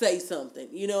say something."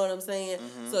 You know what I'm saying?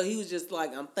 Mm-hmm. So he was just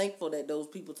like, "I'm thankful that those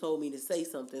people told me to say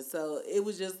something." So it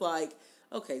was just like,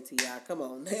 okay, T.I., come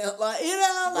on now. Like,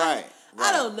 right.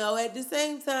 I don't know. At the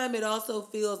same time, it also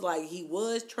feels like he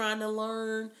was trying to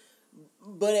learn,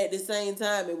 but at the same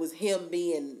time, it was him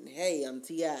being, "Hey, I'm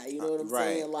T.I." You know what I'm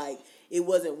saying? Like, it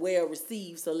wasn't well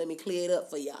received, so let me clear it up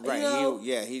for y'all.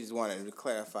 Right. He just wanted to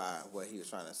clarify what he was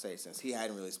trying to say, since he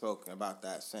hadn't really spoken about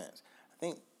that since. I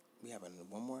think we have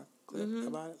one more clip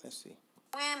about it. Let's see.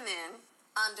 Women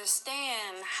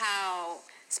understand how,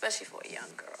 especially for a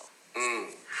young girl,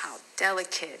 how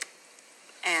delicate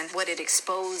and what it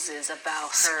exposes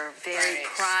about her very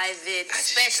private,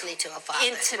 especially to a father,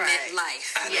 intimate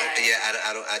life.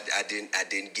 I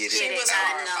didn't get it. She was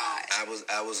horrified.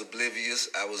 I was oblivious.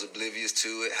 I was oblivious to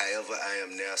it. However, I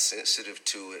am now sensitive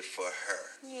to it for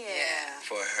her. Yeah.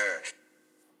 For her.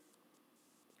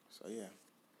 So yeah.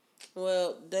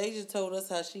 Well, Deja told us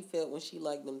how she felt when she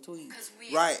liked them tweets.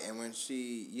 Right, and when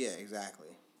exactly.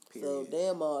 Period. So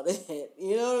damn all that.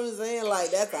 You know what I'm saying? Like,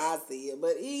 that's how I see it.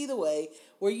 But either way,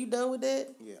 were you done with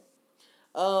that? Yeah.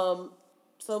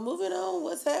 So moving on,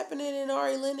 what's happening in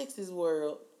Ari Lennox's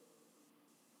world?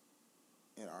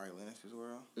 In Ari Lennox's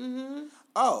world? Mm-hmm.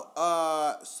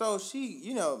 Oh, so she,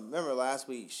 remember last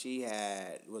week she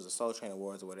was a Soul Train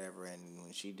Awards or whatever, and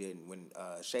when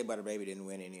Shea Butter Baby didn't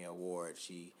win any award,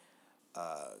 she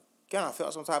kind of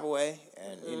felt some type of way,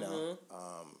 and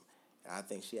I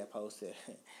think she had posted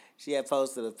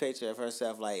a picture of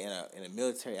herself like in a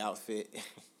military outfit.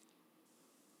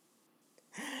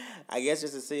 I guess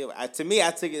just to see. To me,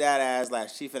 I took it that as like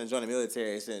she finna join the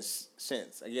military since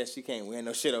I guess she can't win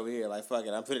no shit over here. Like, fuck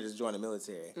it, I'm finna just join the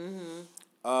military. Mm-hmm.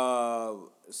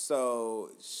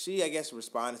 So she, I guess,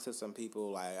 responded to some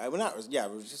people like, it was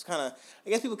just kind of. I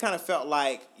guess people kind of felt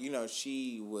like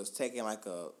she was taking like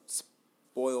a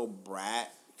spoiled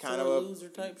brat kind of a loser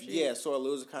type shit. Yeah, sore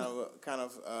loser kind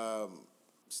of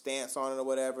stance on it or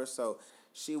whatever. So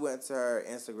she went to her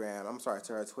Instagram.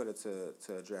 To her Twitter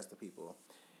to address the people.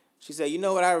 She said, "You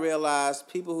know what I realized?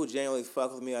 People who genuinely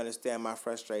fuck with me understand my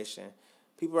frustration.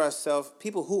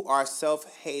 People who are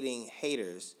self-hating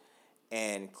haters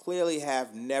and clearly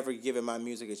have never given my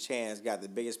music a chance got the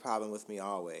biggest problem with me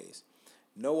always.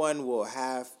 No one will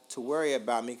have to worry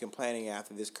about me complaining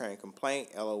after this current complaint,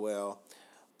 LOL.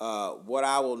 What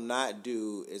I will not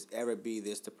do is ever be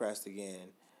this depressed again.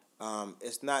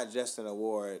 It's not just an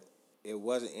award. It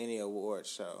wasn't any award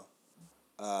show.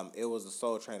 It was the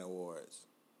Soul Train Awards.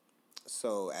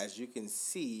 So as you can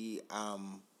see,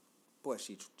 boy,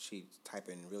 she typed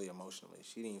in really emotionally.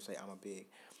 She didn't even say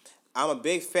I'm a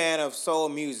big fan of soul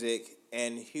music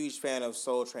and huge fan of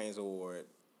Soul Train's award.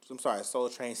 I'm sorry, Soul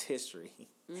Train's history.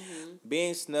 Mm-hmm.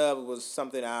 Being snubbed was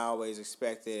something I always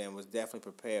expected and was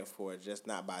definitely prepared for, just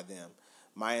not by them.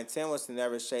 My intent was to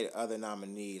never shade other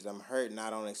nominees. I'm hurt and I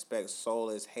don't expect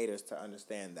soulless haters to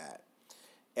understand that.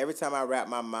 Every time I wrap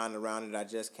my mind around it, I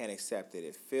just can't accept it.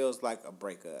 It feels like a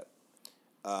breakup.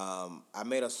 I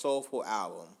made a soulful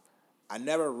album. I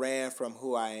never ran from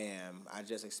who I am. I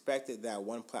just expected that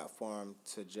one platform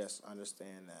to just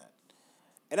understand that.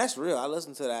 And that's real. I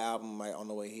listened to that album like on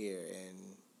the way here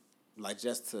and like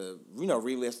just to,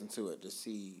 re-listen to it to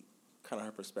see kind of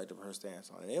her perspective, her stance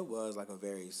on it. It was like a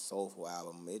very soulful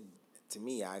album. To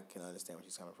me, I can understand where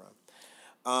she's coming from.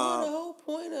 Well, the whole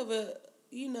point of it,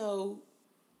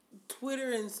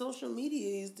 Twitter and social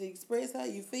media is to express how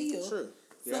you feel. True.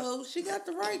 Yeah. So she got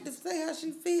the right to say how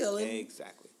she feel.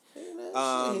 Exactly.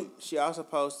 She also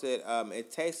posted,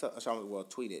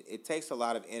 tweeted, it takes a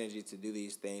lot of energy to do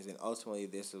these things, and ultimately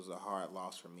this was a hard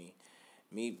loss for me.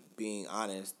 Me being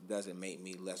honest doesn't make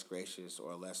me less gracious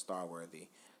or less star-worthy.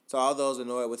 To all those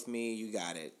annoyed with me, you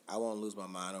got it. I won't lose my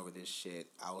mind over this shit.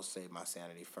 I will save my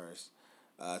sanity first.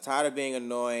 Tired of being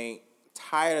annoyed.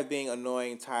 I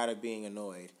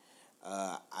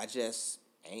just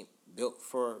ain't built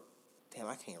for... Damn,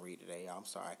 I can't read today, y'all. I'm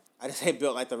sorry. I just ain't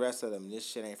built like the rest of them. This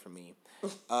shit ain't for me.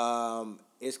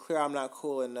 It's clear I'm not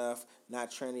cool enough,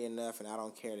 not trendy enough, and I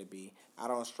don't care to be. I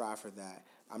don't strive for that.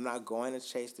 I'm not going to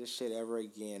chase this shit ever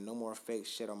again. No more fake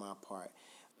shit on my part.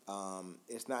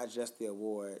 It's not just the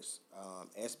awards.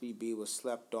 SBB was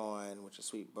slept on, which is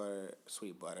sweet butter.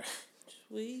 Sweet butter.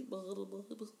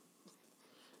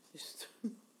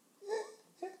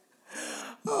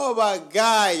 Oh my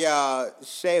God, y'all.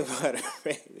 Shea butter,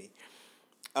 baby.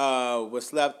 Was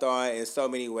slept on in so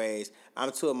many ways.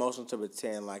 I'm too emotional to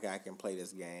pretend like I can play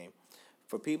this game.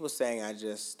 For people saying I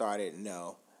just started,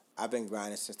 no. I've been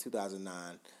grinding since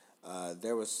 2009.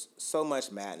 There was so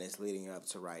much madness leading up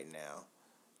to right now.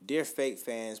 Dear fake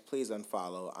fans, please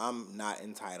unfollow. I'm not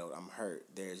entitled. I'm hurt.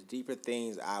 There's deeper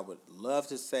things I would love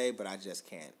to say, but I just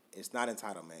can't. It's not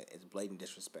entitlement. It's blatant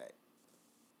disrespect.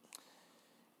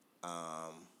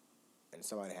 And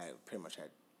somebody had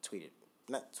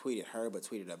not tweeted her, but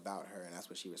tweeted about her, and that's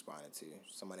what she responded to.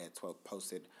 Somebody had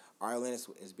posted, Arlen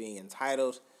is being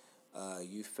entitled.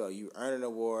 You felt you earned an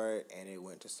award, and it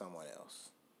went to someone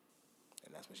else.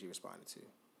 And that's what she responded to.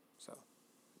 So,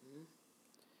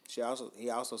 he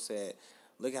also said,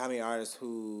 look at how many artists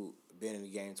who been in the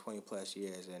game 20-plus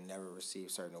years and never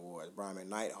received certain awards. Brian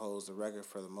McKnight holds the record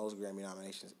for the most Grammy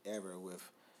nominations ever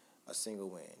with a single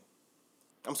win.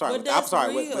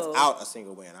 Without a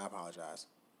single win. I apologize.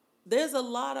 There's a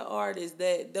lot of artists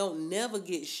that don't never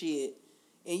get shit,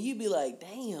 and you be like,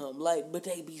 damn, but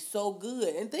they be so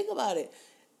good. And think about it,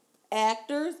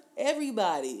 actors,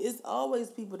 everybody, it's always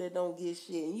people that don't get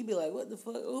shit, and you be like, what the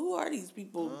fuck? Who are these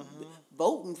people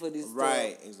voting for this stuff?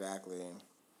 Right, exactly.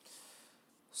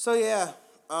 So yeah,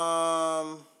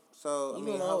 you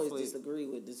don't always disagree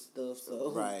with this stuff,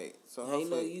 so right. So ain't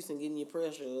no use in getting your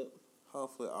pressure up.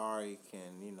 Hopefully Ari can,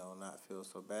 not feel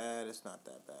so bad. It's not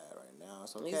that bad right now.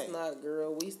 It's okay. It's not,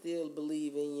 girl. We still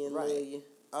believe in you and love you.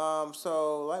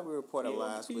 So like we reported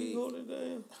last week,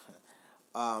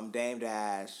 Dame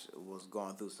Dash was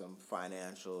going through some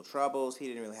financial troubles. He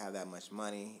didn't really have that much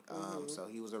money. So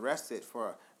he was arrested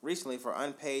recently for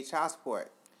unpaid child support.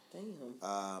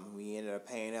 Damn. We ended up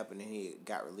paying up and then he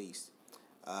got released.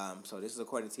 So this is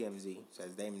according to TMZ. It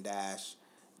says Dame Dash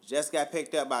just got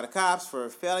picked up by the cops for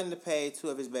failing to pay 2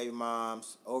 of his baby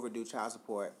moms overdue child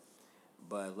support.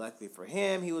 But luckily for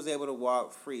him, he was able to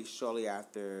walk free shortly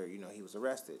after, he was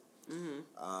arrested.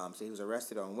 So he was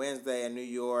arrested on Wednesday in New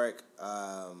York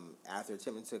after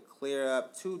attempting to clear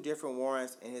up 2 different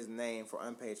warrants in his name for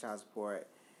unpaid child support.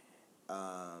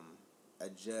 A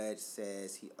judge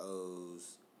says he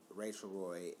owes Rachel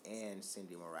Roy and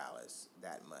Cindy Morales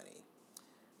that money.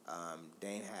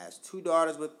 Dame has 2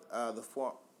 daughters with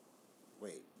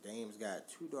Dame's got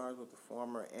 2 daughters with the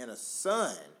former and a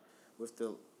son with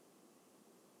the...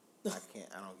 I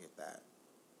don't get that.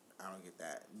 I don't get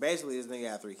that. Basically, this nigga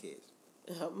had 3 kids.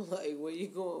 I'm like, where you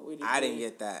going with it? I didn't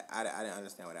get that. I didn't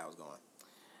understand where that was going.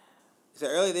 So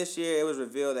early this year, it was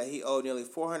revealed that he owed nearly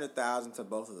 $400,000 to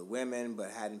both of the women,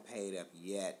 but hadn't paid up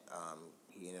yet.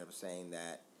 He ended up saying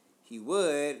that he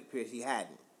would, but he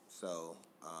hadn't. So,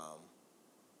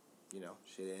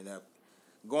 shit ended up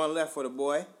going left for the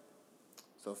boy.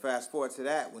 So fast forward to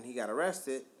that, when he got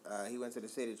arrested, he went to the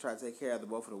city to try to take care of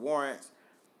both of the warrants.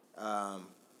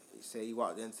 He said he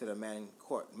walked into the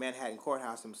Manhattan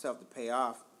courthouse himself to pay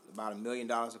off about $1 million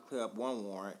to clear up one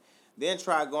warrant. Then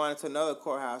tried going into another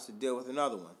courthouse to deal with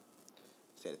another one.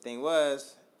 Said the thing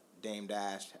was, Dame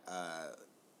Dash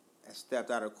had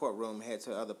stepped out of the courtroom and headed to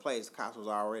the other place. Cops was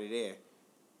already there.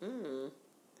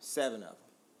 7 of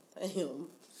them. Damn.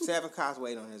 7 cops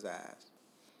waiting on his ass.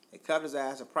 They cuffed his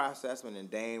ass at processment,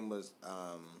 and Dame was,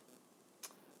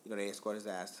 they escorted his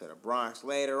ass to the Bronx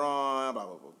later on, blah,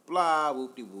 blah, blah, blah,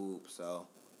 whoop-de-whoop, so.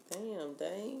 Damn,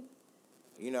 Dame.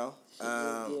 You know. Shit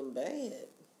was getting bad.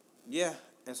 Yeah,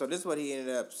 and so this is what he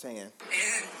ended up saying. And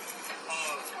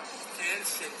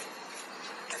Cindy,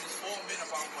 and it's all been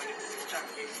about money, which I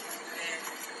gave.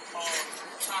 And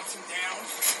tops and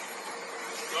downs,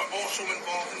 they're also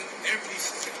involved in every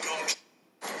situation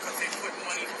because they put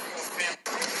money on family.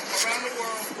 Around the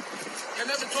world, they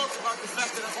never talked about the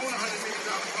fact that I own $100 million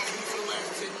company for the last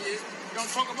 10 years. You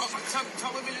don't talk about my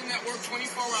television network, 24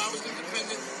 hours,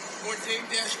 independent, or Dame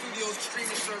Dash Studios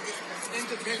streaming service,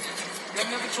 independent. They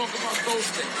never talk about those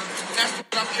things. That's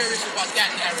what I'm curious about,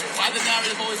 that narrative. Why the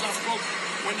narrative always outspoken?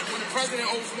 When the president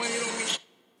owes money, it don't mean shit,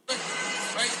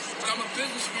 right? But I'm a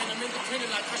businessman, I'm independent,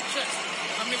 I cut checks.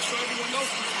 I make sure everyone knows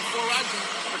before I do,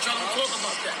 but y'all don't talk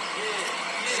about that.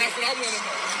 And that's what I want to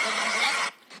know, because I'm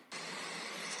black.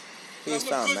 He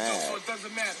sound mad. So it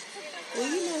doesn't matter.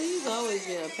 Well, he's always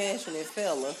been a passionate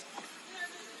fella.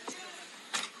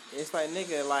 It's like,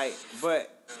 nigga,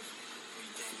 but...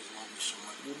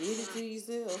 You did it to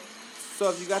yourself.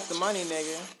 So if you got the money,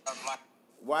 nigga,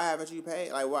 why haven't you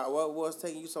paid? Like, what was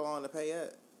taking you so long to pay up?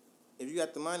 If you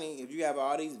got the money, if you have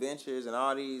all these ventures and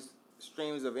all these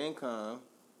streams of income,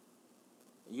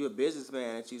 you a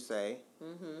businessman, that you say.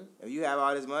 Mm-hmm. If you have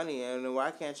all this money, and then why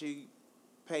can't you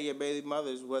pay your baby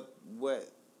mothers what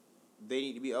they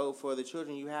need to be owed for the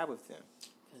children you have with them?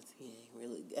 Because he ain't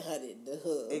really got it,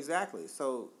 duh. Exactly.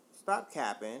 So stop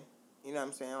capping. You know what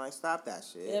I'm saying? Like, stop that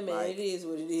shit. Yeah, man, it is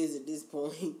what it is at this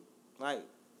point. Like,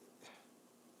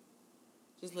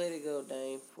 just let it go,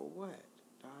 Dame. For what?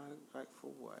 Dog, like, for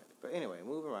what? But anyway,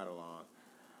 moving right along.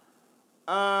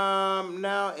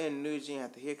 Now in news you didn't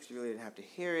have to hear, because you really didn't have to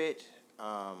hear it.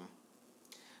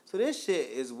 So this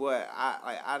shit is what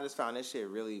I just found this shit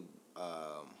really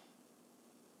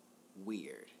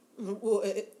weird.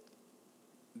 What?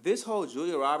 This whole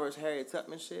Julia Roberts, Harriet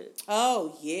Tubman shit.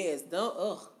 Oh, yes. Don't,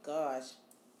 oh, gosh.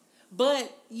 But,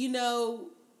 do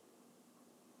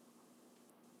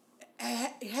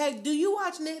you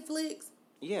watch Netflix?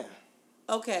 Yeah.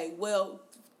 Okay, well,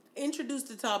 introduce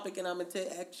the topic, and I'm going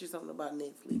to ask you something about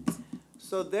Netflix.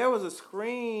 So there was a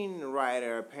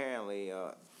screenwriter, apparently,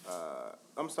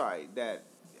 that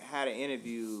had an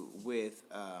interview with,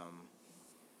 I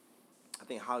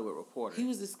think, Hollywood Reporter. He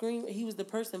was the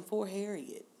person for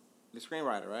Harriet. The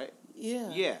screenwriter, right?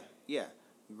 Yeah. Yeah.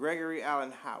 Gregory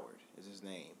Allen Howard is his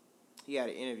name. He had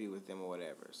an interview with them or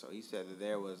whatever. So he said that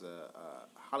there was a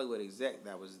Hollywood exec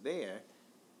that was there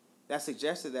that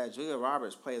suggested that Julia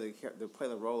Roberts play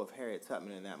the role of Harriet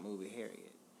Tubman in that movie,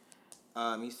 Harriet.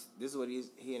 This is what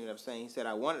he ended up saying. He said,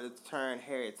 "I wanted to turn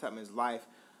Harriet Tubman's life,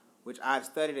 which I'd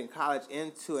studied in college,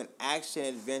 into an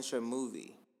action-adventure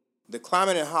movie. The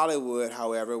climate in Hollywood,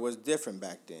 however, was different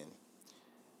back then.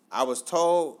 I was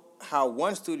told how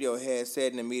one studio head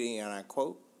said in a meeting, and I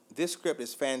quote, 'This script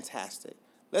is fantastic.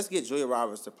 Let's get Julia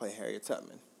Roberts to play Harriet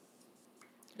Tubman.'"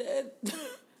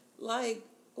 Like,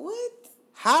 what?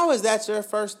 How is that your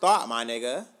first thought, my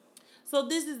nigga? So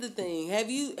this is the thing. Have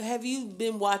you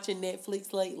been watching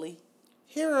Netflix lately?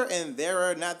 Here and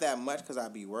there, not that much because I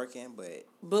be working, but...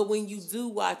 But when you do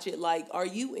watch it, like, are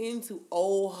you into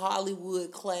old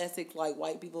Hollywood classics, like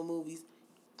white people movies?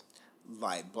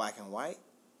 Like black and white?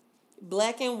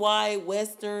 Black and white,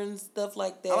 Westerns, stuff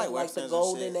like that. I like the Westerns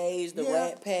Golden Age, the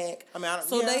Rat Pack. I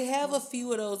mean, they have a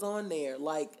few of those on there,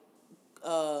 like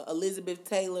Elizabeth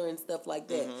Taylor and stuff like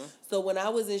that. Mm-hmm. So when I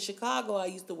was in Chicago, I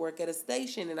used to work at a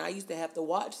station, and I used to have to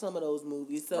watch some of those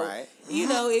movies. So,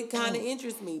 it kind of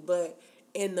interests me. But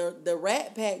in the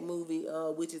Rat Pack movie,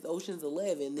 which is Ocean's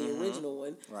 11, the original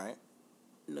one. Right.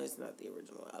 No, it's not the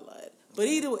original. I lied. But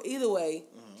either way,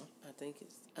 I think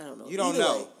it's... I don't know. You don't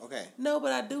know. Okay. No,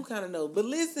 but I do kind of know. But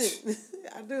listen,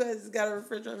 I just got to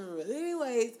refresh my memory.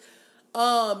 Anyways,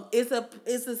 It's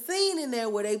a scene in there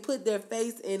where they put their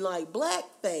face in like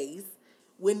blackface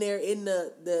when they're in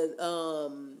the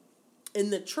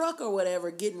truck or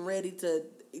whatever, getting ready to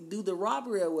do the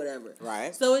robbery or whatever.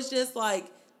 Right. So it's just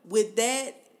like with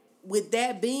that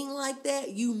being like that,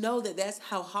 you know that's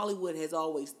how Hollywood has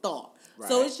always thought. Right.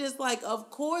 So it's just like, of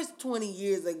course, 20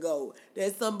 years ago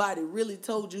that somebody really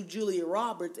told you Julia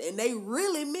Roberts and they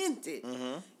really meant it.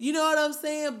 Mm-hmm. You know what I'm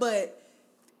saying? But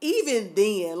even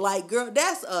then, like, girl,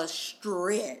 that's a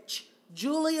stretch.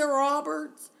 Julia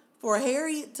Roberts for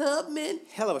Harriet Tubman.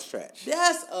 Hell of a stretch.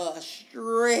 That's a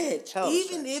stretch.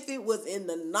 Even stretch. if it was in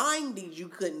the 90s, you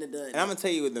couldn't have done it. And I'm going to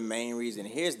tell you the main reason.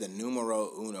 Here's the numero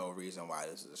uno reason why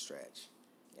this is a stretch.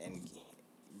 And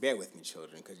bear with me,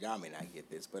 children, because y'all may not get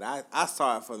this, but I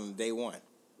saw it from day one.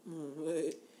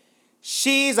 Mm-hmm.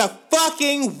 She's a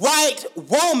fucking white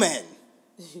woman.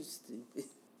 You stupid.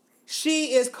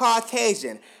 She is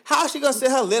Caucasian. How is she gonna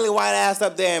sit her lily white ass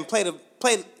up there and play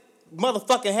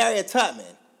motherfucking Harriet Tubman?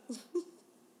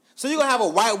 So you gonna have a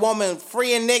white woman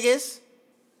freeing niggas?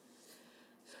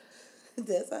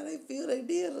 That's how they feel they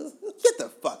did. Get the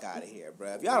fuck out of here,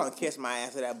 bro. If y'all don't kiss my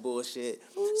ass with that bullshit.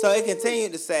 So it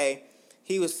continued to say,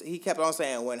 he kept on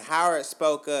saying, when Howard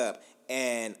spoke up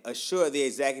and assured the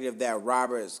executive that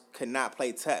Roberts could not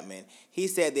play Tubman, he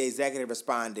said the executive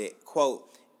responded, quote,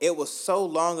 "It was so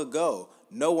long ago,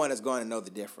 no one is going to know the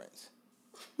difference."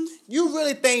 You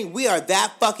really think we are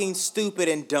that fucking stupid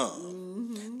and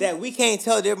dumb that we can't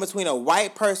tell the difference between a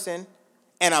white person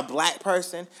and a black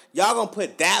person? Y'all gonna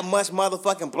put that much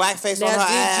motherfucking blackface on her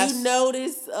ass? Did you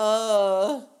notice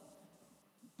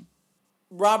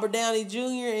Robert Downey Jr.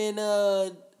 in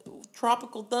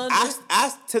Tropical Thunder?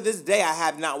 I to this day I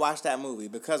have not watched that movie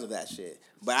because of that shit.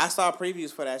 But I saw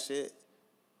previews for that shit.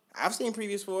 I've seen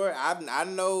previews for it. I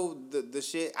know the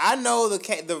shit. I know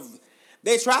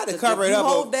they tried to cover it up. If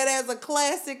you hold that as a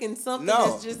classic and something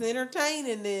that's just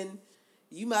entertaining, then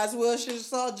you might as well should have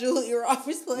saw Julia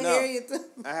Roberts play Harriet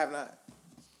Tubman. I have not.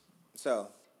 So,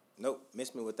 nope,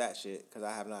 miss me with that shit because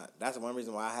I have not. That's the one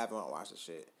reason why I haven't watched the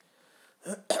shit.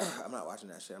 I'm not watching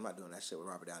that shit. I'm not doing that shit with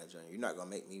Robert Downey Jr. You're not gonna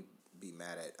make me be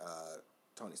mad at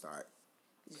Tony Stark.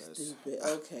 Stupid.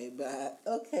 Okay, bye.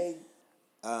 Okay.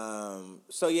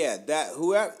 So yeah,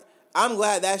 I'm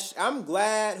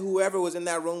glad whoever was in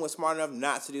that room was smart enough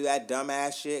not to do that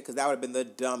dumbass shit, because that would have been the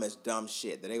dumbest dumb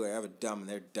shit that they were ever done in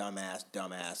their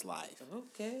dumbass life.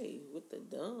 Okay, with the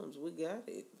dumbs, we got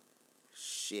it.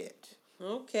 Shit.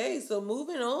 Okay, so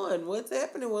moving on. What's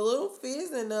happening with Little Fizz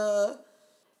and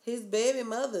his baby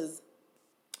mothers?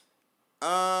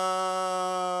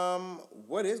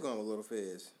 What is going with Little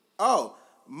Fizz? Oh,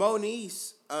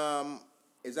 Moniece.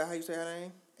 Is that how you say her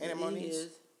name? Ain't it Moniece?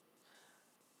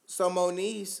 So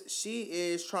Moniece, she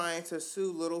is trying to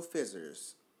sue Little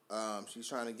Fizzers. She's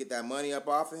trying to get that money up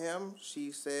off of him.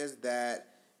 She says that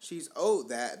she's owed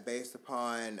that based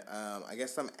upon, I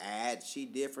guess, some ad she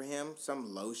did for him,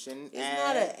 some lotion ad. It's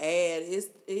not an ad.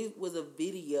 It was a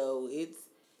video.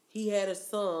 He had a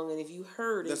song, and if you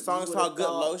heard it, the song's called Good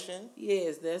Lotion?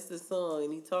 Yes, that's the song,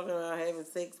 and he's talking about having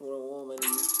sex with a woman.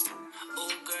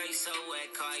 Oh, girl, you so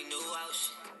wet, call you new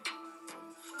ocean.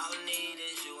 All I need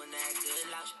is you and that good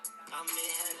lotion. I'm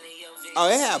inhaling your vision. Oh,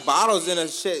 they had bottles in a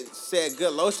shit said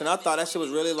Good Lotion. I thought that shit was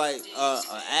really like an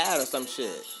ad or some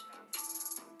shit.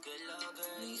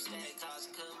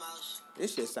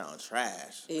 This shit sounds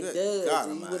trash. It Good does. God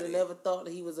You almighty. would have never thought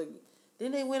that he was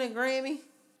Didn't they win a Grammy?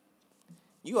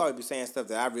 You always be saying stuff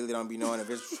that I really don't be knowing if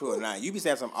it's true or not. You be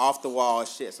saying some off the wall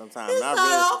shit sometimes. It's not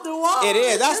off the wall. It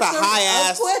is. That's a high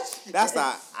ass question. That's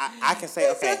I can say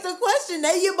okay. That's a question.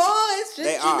 They your boys.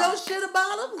 Shouldn't you know shit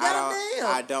about them?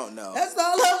 I don't know. That's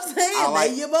all I'm saying.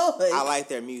 They your boys. I like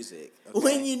their music. Okay?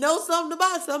 When you know something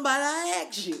about somebody, I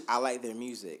ask you. I like their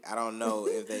music. I don't know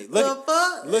if they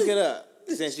look it up.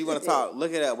 Since you want to talk,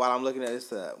 look it up while I'm looking at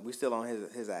this up. We still on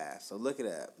his ass. So look it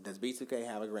up. Does B2K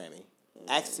have a Grammy?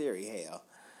 Ask Siri, hell.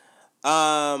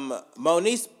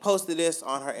 Moniece posted this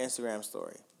on her Instagram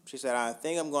story. She said, "I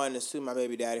think I'm going to sue my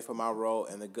baby daddy for my role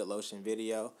in the Good Lotion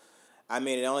video. I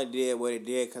mean, it only did what it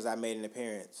did because I made an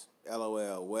appearance.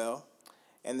 LOL. Well,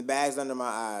 and the bag's under my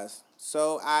eyes.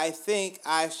 So I think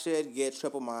I should get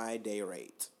triple my day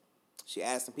rate." She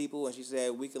asked some people and she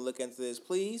said, "We can look into this,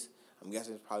 please." I'm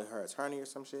guessing it's probably her attorney or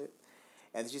some shit.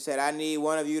 And she said, "I need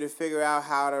one of you to figure out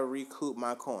how to recoup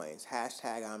my coins.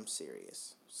 Hashtag I'm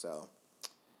serious." So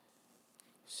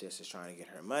she's just trying to get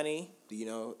her money. Do you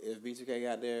know if B2K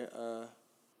got their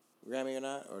Grammy or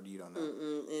not? Or do you don't know?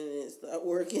 And it stopped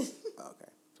working.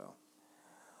 Okay. So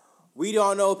we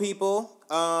don't know, people.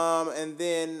 And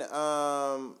then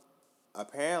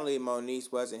apparently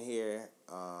Moniece wasn't here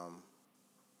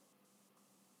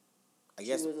I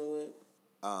guess. She wasn't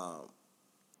what?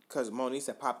 Because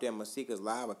Monisa popped in Masika's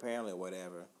live apparently or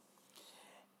whatever.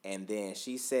 And then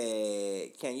she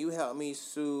said, can you help me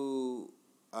sue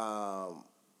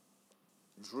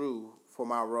Drew for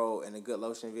my role in the Good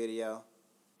Lotion video?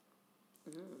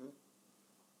 Mm-hmm.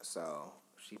 So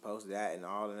she posted that and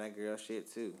all of that girl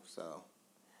shit too. So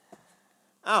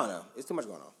I don't know. It's too much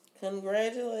going on.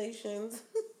 Congratulations.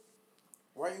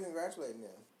 Why are you congratulating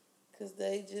them? Because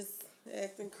they just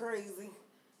acting crazy.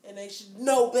 And they should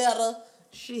know better.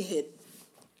 Shit.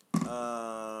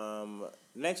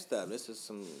 Next up, this is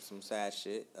some sad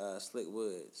shit. Slick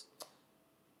Woods.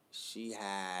 She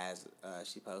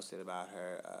posted about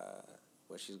her,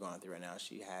 what she's going through right now.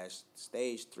 She has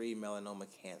stage 3 melanoma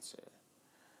cancer.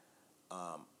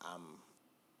 I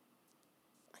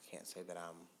can't say that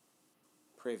I'm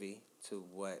privy to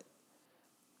what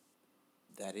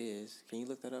that is. Can you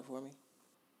look that up for me?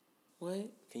 What?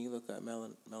 Can you look up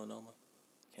melanoma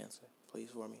cancer, please,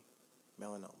 for me?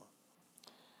 Melanoma.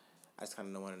 I just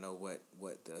kind of want to know what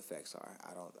the effects are.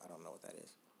 I don't know what that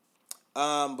is.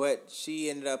 But she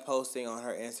ended up posting on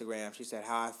her Instagram. She said,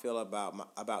 "How I feel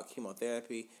about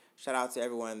chemotherapy. Shout out to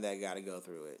everyone that got to go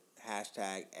through it.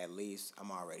 Hashtag at least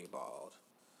I'm already bald."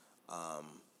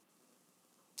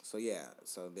 So yeah,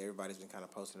 so everybody's been kind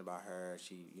of posting about her.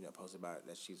 She posted about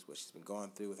that what she's been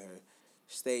going through with her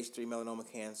stage 3 melanoma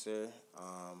cancer,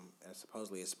 and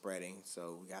supposedly it's spreading.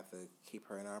 So we got to keep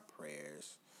her in our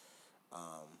prayers.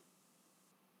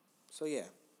 So yeah,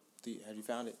 have you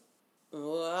found it?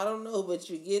 Well, I don't know, but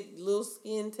you get little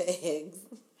skin tags.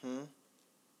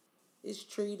 It's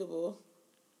treatable.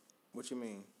 What you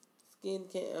mean? I'm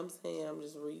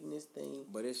just reading this thing.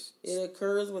 But it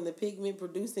occurs when the pigment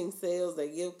producing cells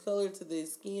that give color to the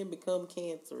skin become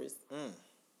cancerous.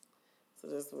 So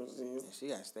that's what it is. And she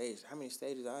got stages. How many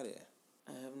stages are there?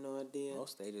 I have no idea.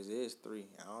 Most stages is 3.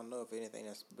 I don't know if anything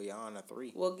that's beyond a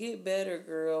 3. Well, get better,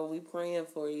 girl. We praying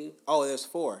for you. Oh, there's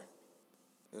 4.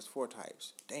 There's 4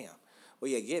 types. Damn.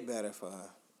 Well, yeah, get better for her.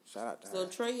 Shout out to her. So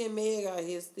Trey and Meg out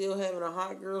here still having a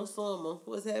hot girl summer.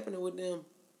 What's happening with them?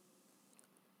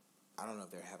 I don't know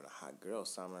if they're having a hot girl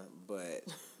summer, but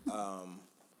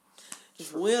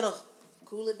it's winter.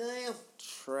 Cool it down.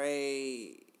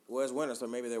 Trey, well, it's winter, so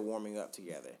maybe they're warming up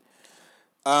together.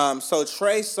 So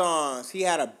Trey Songz, he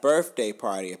had a birthday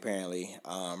party apparently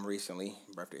recently,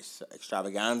 birthday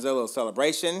extravaganza, a little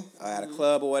celebration at a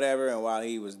club or whatever. And while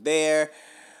he was there,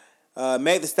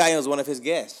 Meg Thee Stallion was one of his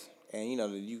guests, and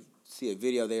you see a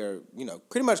video, they were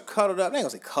pretty much cuddled up. I ain't gonna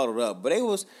say cuddled up, but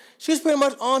she was pretty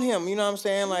much on him. You know what I'm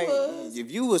saying? Like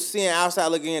if you was seeing outside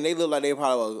looking in, they looked like they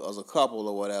probably was a couple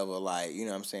or whatever. Like you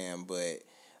know what I'm saying? But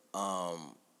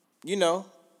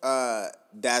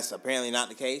that's apparently not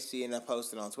the case. She ended up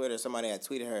posting on Twitter. Somebody had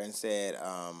tweeted her and said,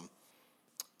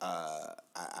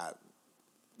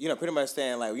 pretty much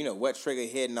saying like, what trigger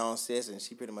hitting on sis? And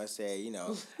she pretty much said,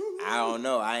 I don't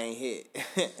know, I ain't hit.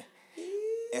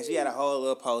 And she had a whole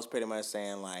little post pretty much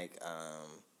saying like,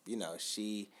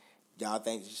 y'all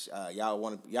think y'all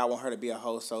want her to be a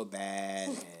hoe so bad,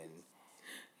 and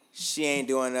she ain't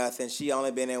doing nothing. She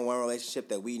only been in one relationship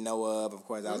that we know of. Of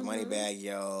course, that was Moneybagg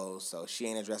Yo. So she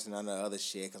ain't addressing none of the other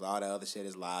shit because all the other shit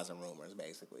is lies and rumors,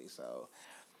 basically. So,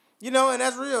 and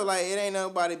that's real. Like, it ain't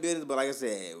nobody business. But like I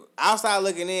said, outside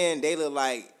looking in, they look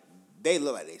like they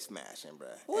smashing, bruh.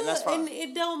 Well, and that's fine. And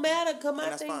it don't matter, because my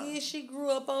thing is she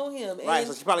grew up on him. Right, and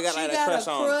so she probably got like a crush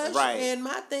on. Right. And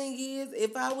my thing is,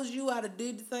 if I was you, I'd have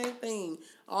did the same thing.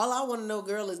 All I want to know,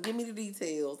 girl, is give me the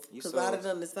details. Because I'd have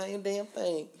done the same damn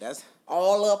thing. That's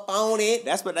all up on it.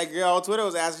 That's what that girl on Twitter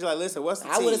was asking. She's like, listen, what's the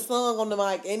tea? I would have sung on the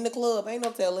mic in the club. Ain't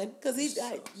no telling. Because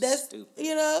that's stupid.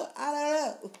 I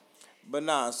don't know. But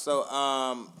nah,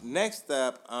 so next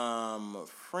up,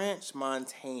 French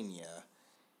Montana.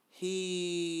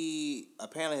 He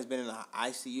apparently has been in the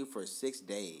ICU for 6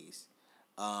 days.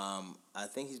 I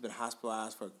think he's been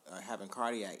hospitalized for having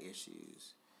cardiac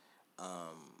issues.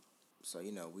 So,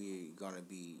 we're going to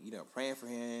be, praying for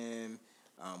him,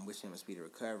 wishing him a speedy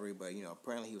recovery. But,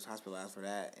 apparently he was hospitalized for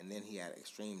that. And then he had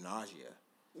extreme nausea.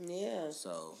 Yeah.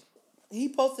 So he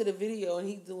posted a video and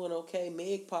he's doing okay.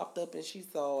 Meg popped up and she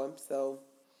saw him. So,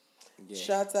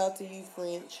 shouts out to you,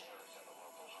 French.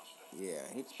 Yeah,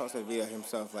 he posted a video of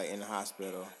himself, like, in the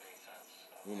hospital,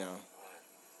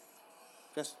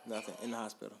 just nothing, in the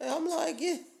hospital. I'm like,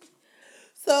 yeah.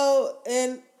 So,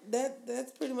 and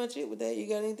that's pretty much it with that. You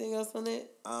got anything else on that?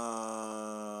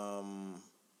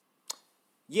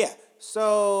 Yeah,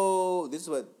 so this is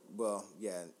no, I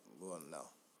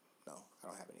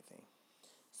don't have anything.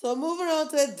 So, moving on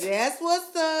to That's What's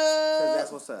Up. Because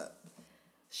that's what's up.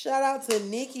 Shout out to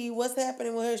Nikki. What's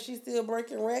happening with her? She's still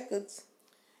breaking records.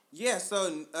 Yeah,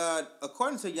 so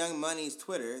according to Young Money's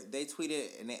Twitter, they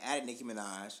tweeted and they added Nicki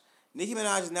Minaj. Nicki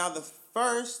Minaj is now the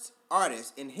first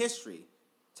artist in history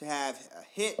to have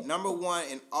hit number one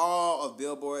in all of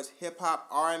Billboard's hip-hop,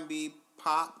 R&B,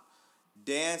 pop,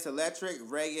 dance, electric,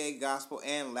 reggae, gospel,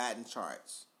 and Latin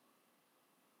charts.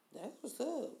 That's what's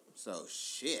up. So,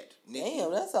 shit. Nicki.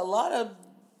 Damn, that's a lot of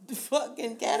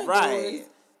fucking categories. Right.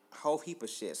 Whole heap of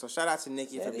shit. So shout out to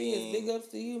Nicki That for being big ups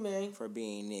to you, man. For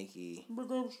being Nicki.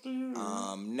 Big ups to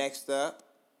you. Next up,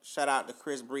 shout out to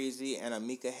Chris Breezy and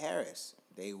Amika Harris.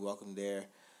 They welcomed their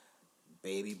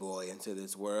baby boy into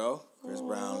this world. Chris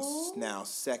Brown's now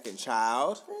second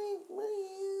child.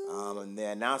 And the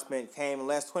announcement came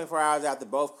less 24 hours after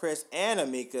both Chris and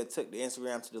Amika took to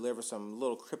Instagram to deliver some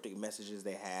little cryptic messages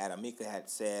they had. Amika had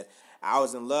said, "I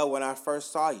was in love when I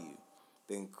first saw you."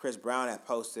 Then Chris Brown had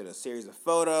posted a series of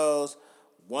photos.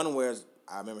 One where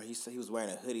I remember he was wearing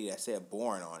a hoodie that said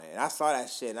 "Born" on it, and I saw that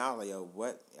shit and I was like, "Yo,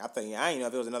 what?" I didn't know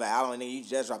if it was another album. And then you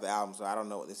just dropped the album, so I don't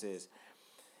know what this is.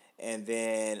 And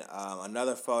then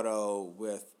another photo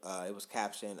with it was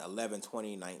captioned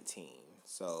 11/20/19.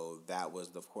 So that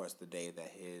was, of course, the day that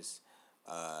his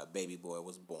baby boy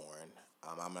was born.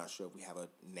 I'm not sure if we have a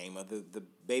name of the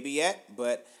baby yet,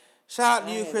 but shout out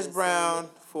to you, Chris Brown,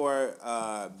 for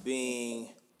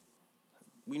being.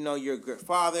 We know you're a good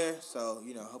father, so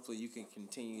hopefully you can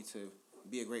continue to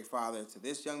be a great father to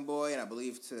this young boy, and I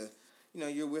believe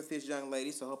you're with this young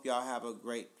lady. So hope y'all have a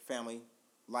great family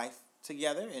life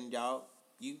together, and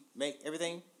you make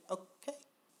everything okay.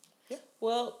 Yeah.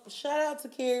 Well, shout out to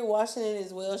Kerry Washington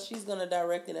as well. She's gonna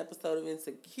direct an episode of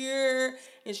Insecure,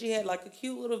 and she had like a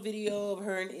cute little video of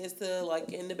her and Issa like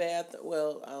in the bathroom.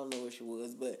 Well, I don't know where she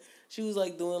was, but she was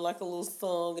like doing like a little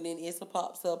song, and then Issa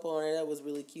pops up on her. That was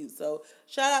really cute. So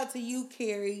shout out to you,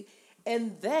 Kerry,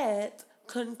 and that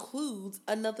concludes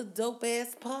another dope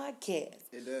ass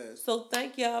podcast. It does. So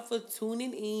thank y'all for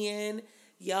tuning in.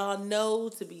 Y'all know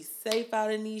to be safe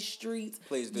out in these streets.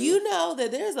 Please do. You know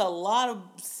that there's a lot of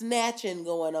snatching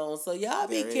going on. So y'all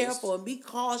be careful and be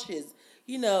cautious.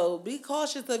 Be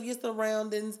cautious of your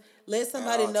surroundings. Let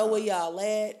somebody know where y'all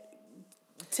at.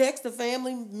 Text a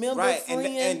family member, friend.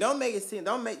 And don't make it seem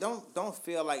don't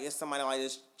feel like it's somebody like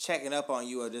just checking up on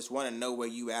you or just want to know where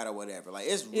you at or whatever. Like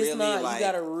it's really not. like you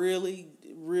gotta really,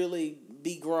 really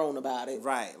be grown about it.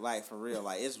 Right, like for real.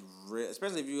 Like it's real,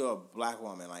 especially if you're a black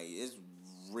woman. Like it's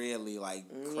really like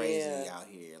crazy out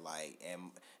here. Like,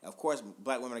 and of course,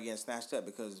 black women are getting snatched up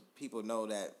because people know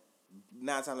that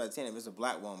 9 times out of 10, if it's a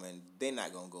black woman, they're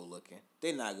not gonna go looking.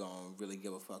 They're not gonna really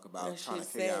give a fuck about trying to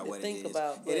figure out what it is.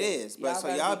 It is, but so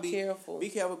y'all be careful. Be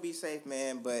careful, be safe,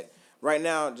 man. But right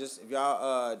now, just if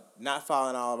y'all not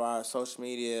following all of our social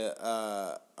media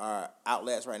our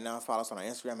outlets right now, follow us on our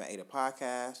Instagram at Ada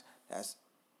Podcast. That's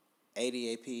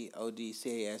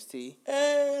ADAPODCAST.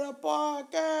 Ada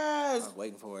Podcast. I was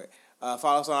waiting for it.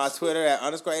 Follow us on our Twitter at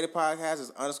 _Ada Podcast.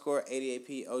 It's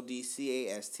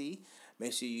 _ADAPODCAST.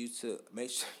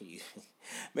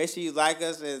 Make sure you like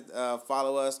us and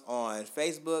follow us on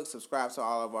Facebook. Subscribe to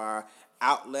all of our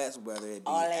outlets, whether it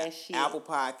be Apple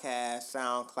Podcasts,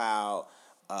 SoundCloud,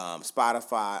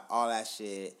 Spotify, all that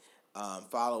shit.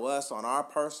 Follow us on our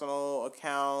personal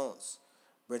accounts.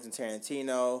 Brenton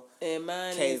Tarantino. And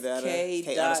mine is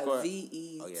K.VETTA. I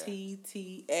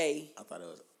thought it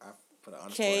was. I put an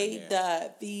underscore in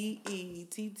there.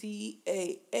 K.VETTA.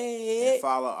 And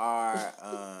follow our.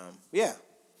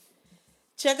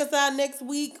 Check us out next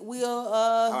week. We'll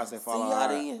I was say follow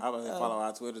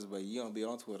our Twitters, but you don't be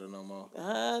on Twitter no more.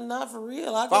 Not for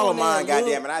real. Follow mine,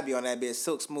 goddamn it! I be on that bitch.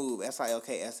 Silk Smooth.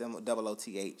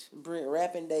 SILKSMOOTH. Brent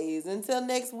Rapping Days. Until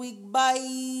next week.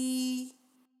 Bye.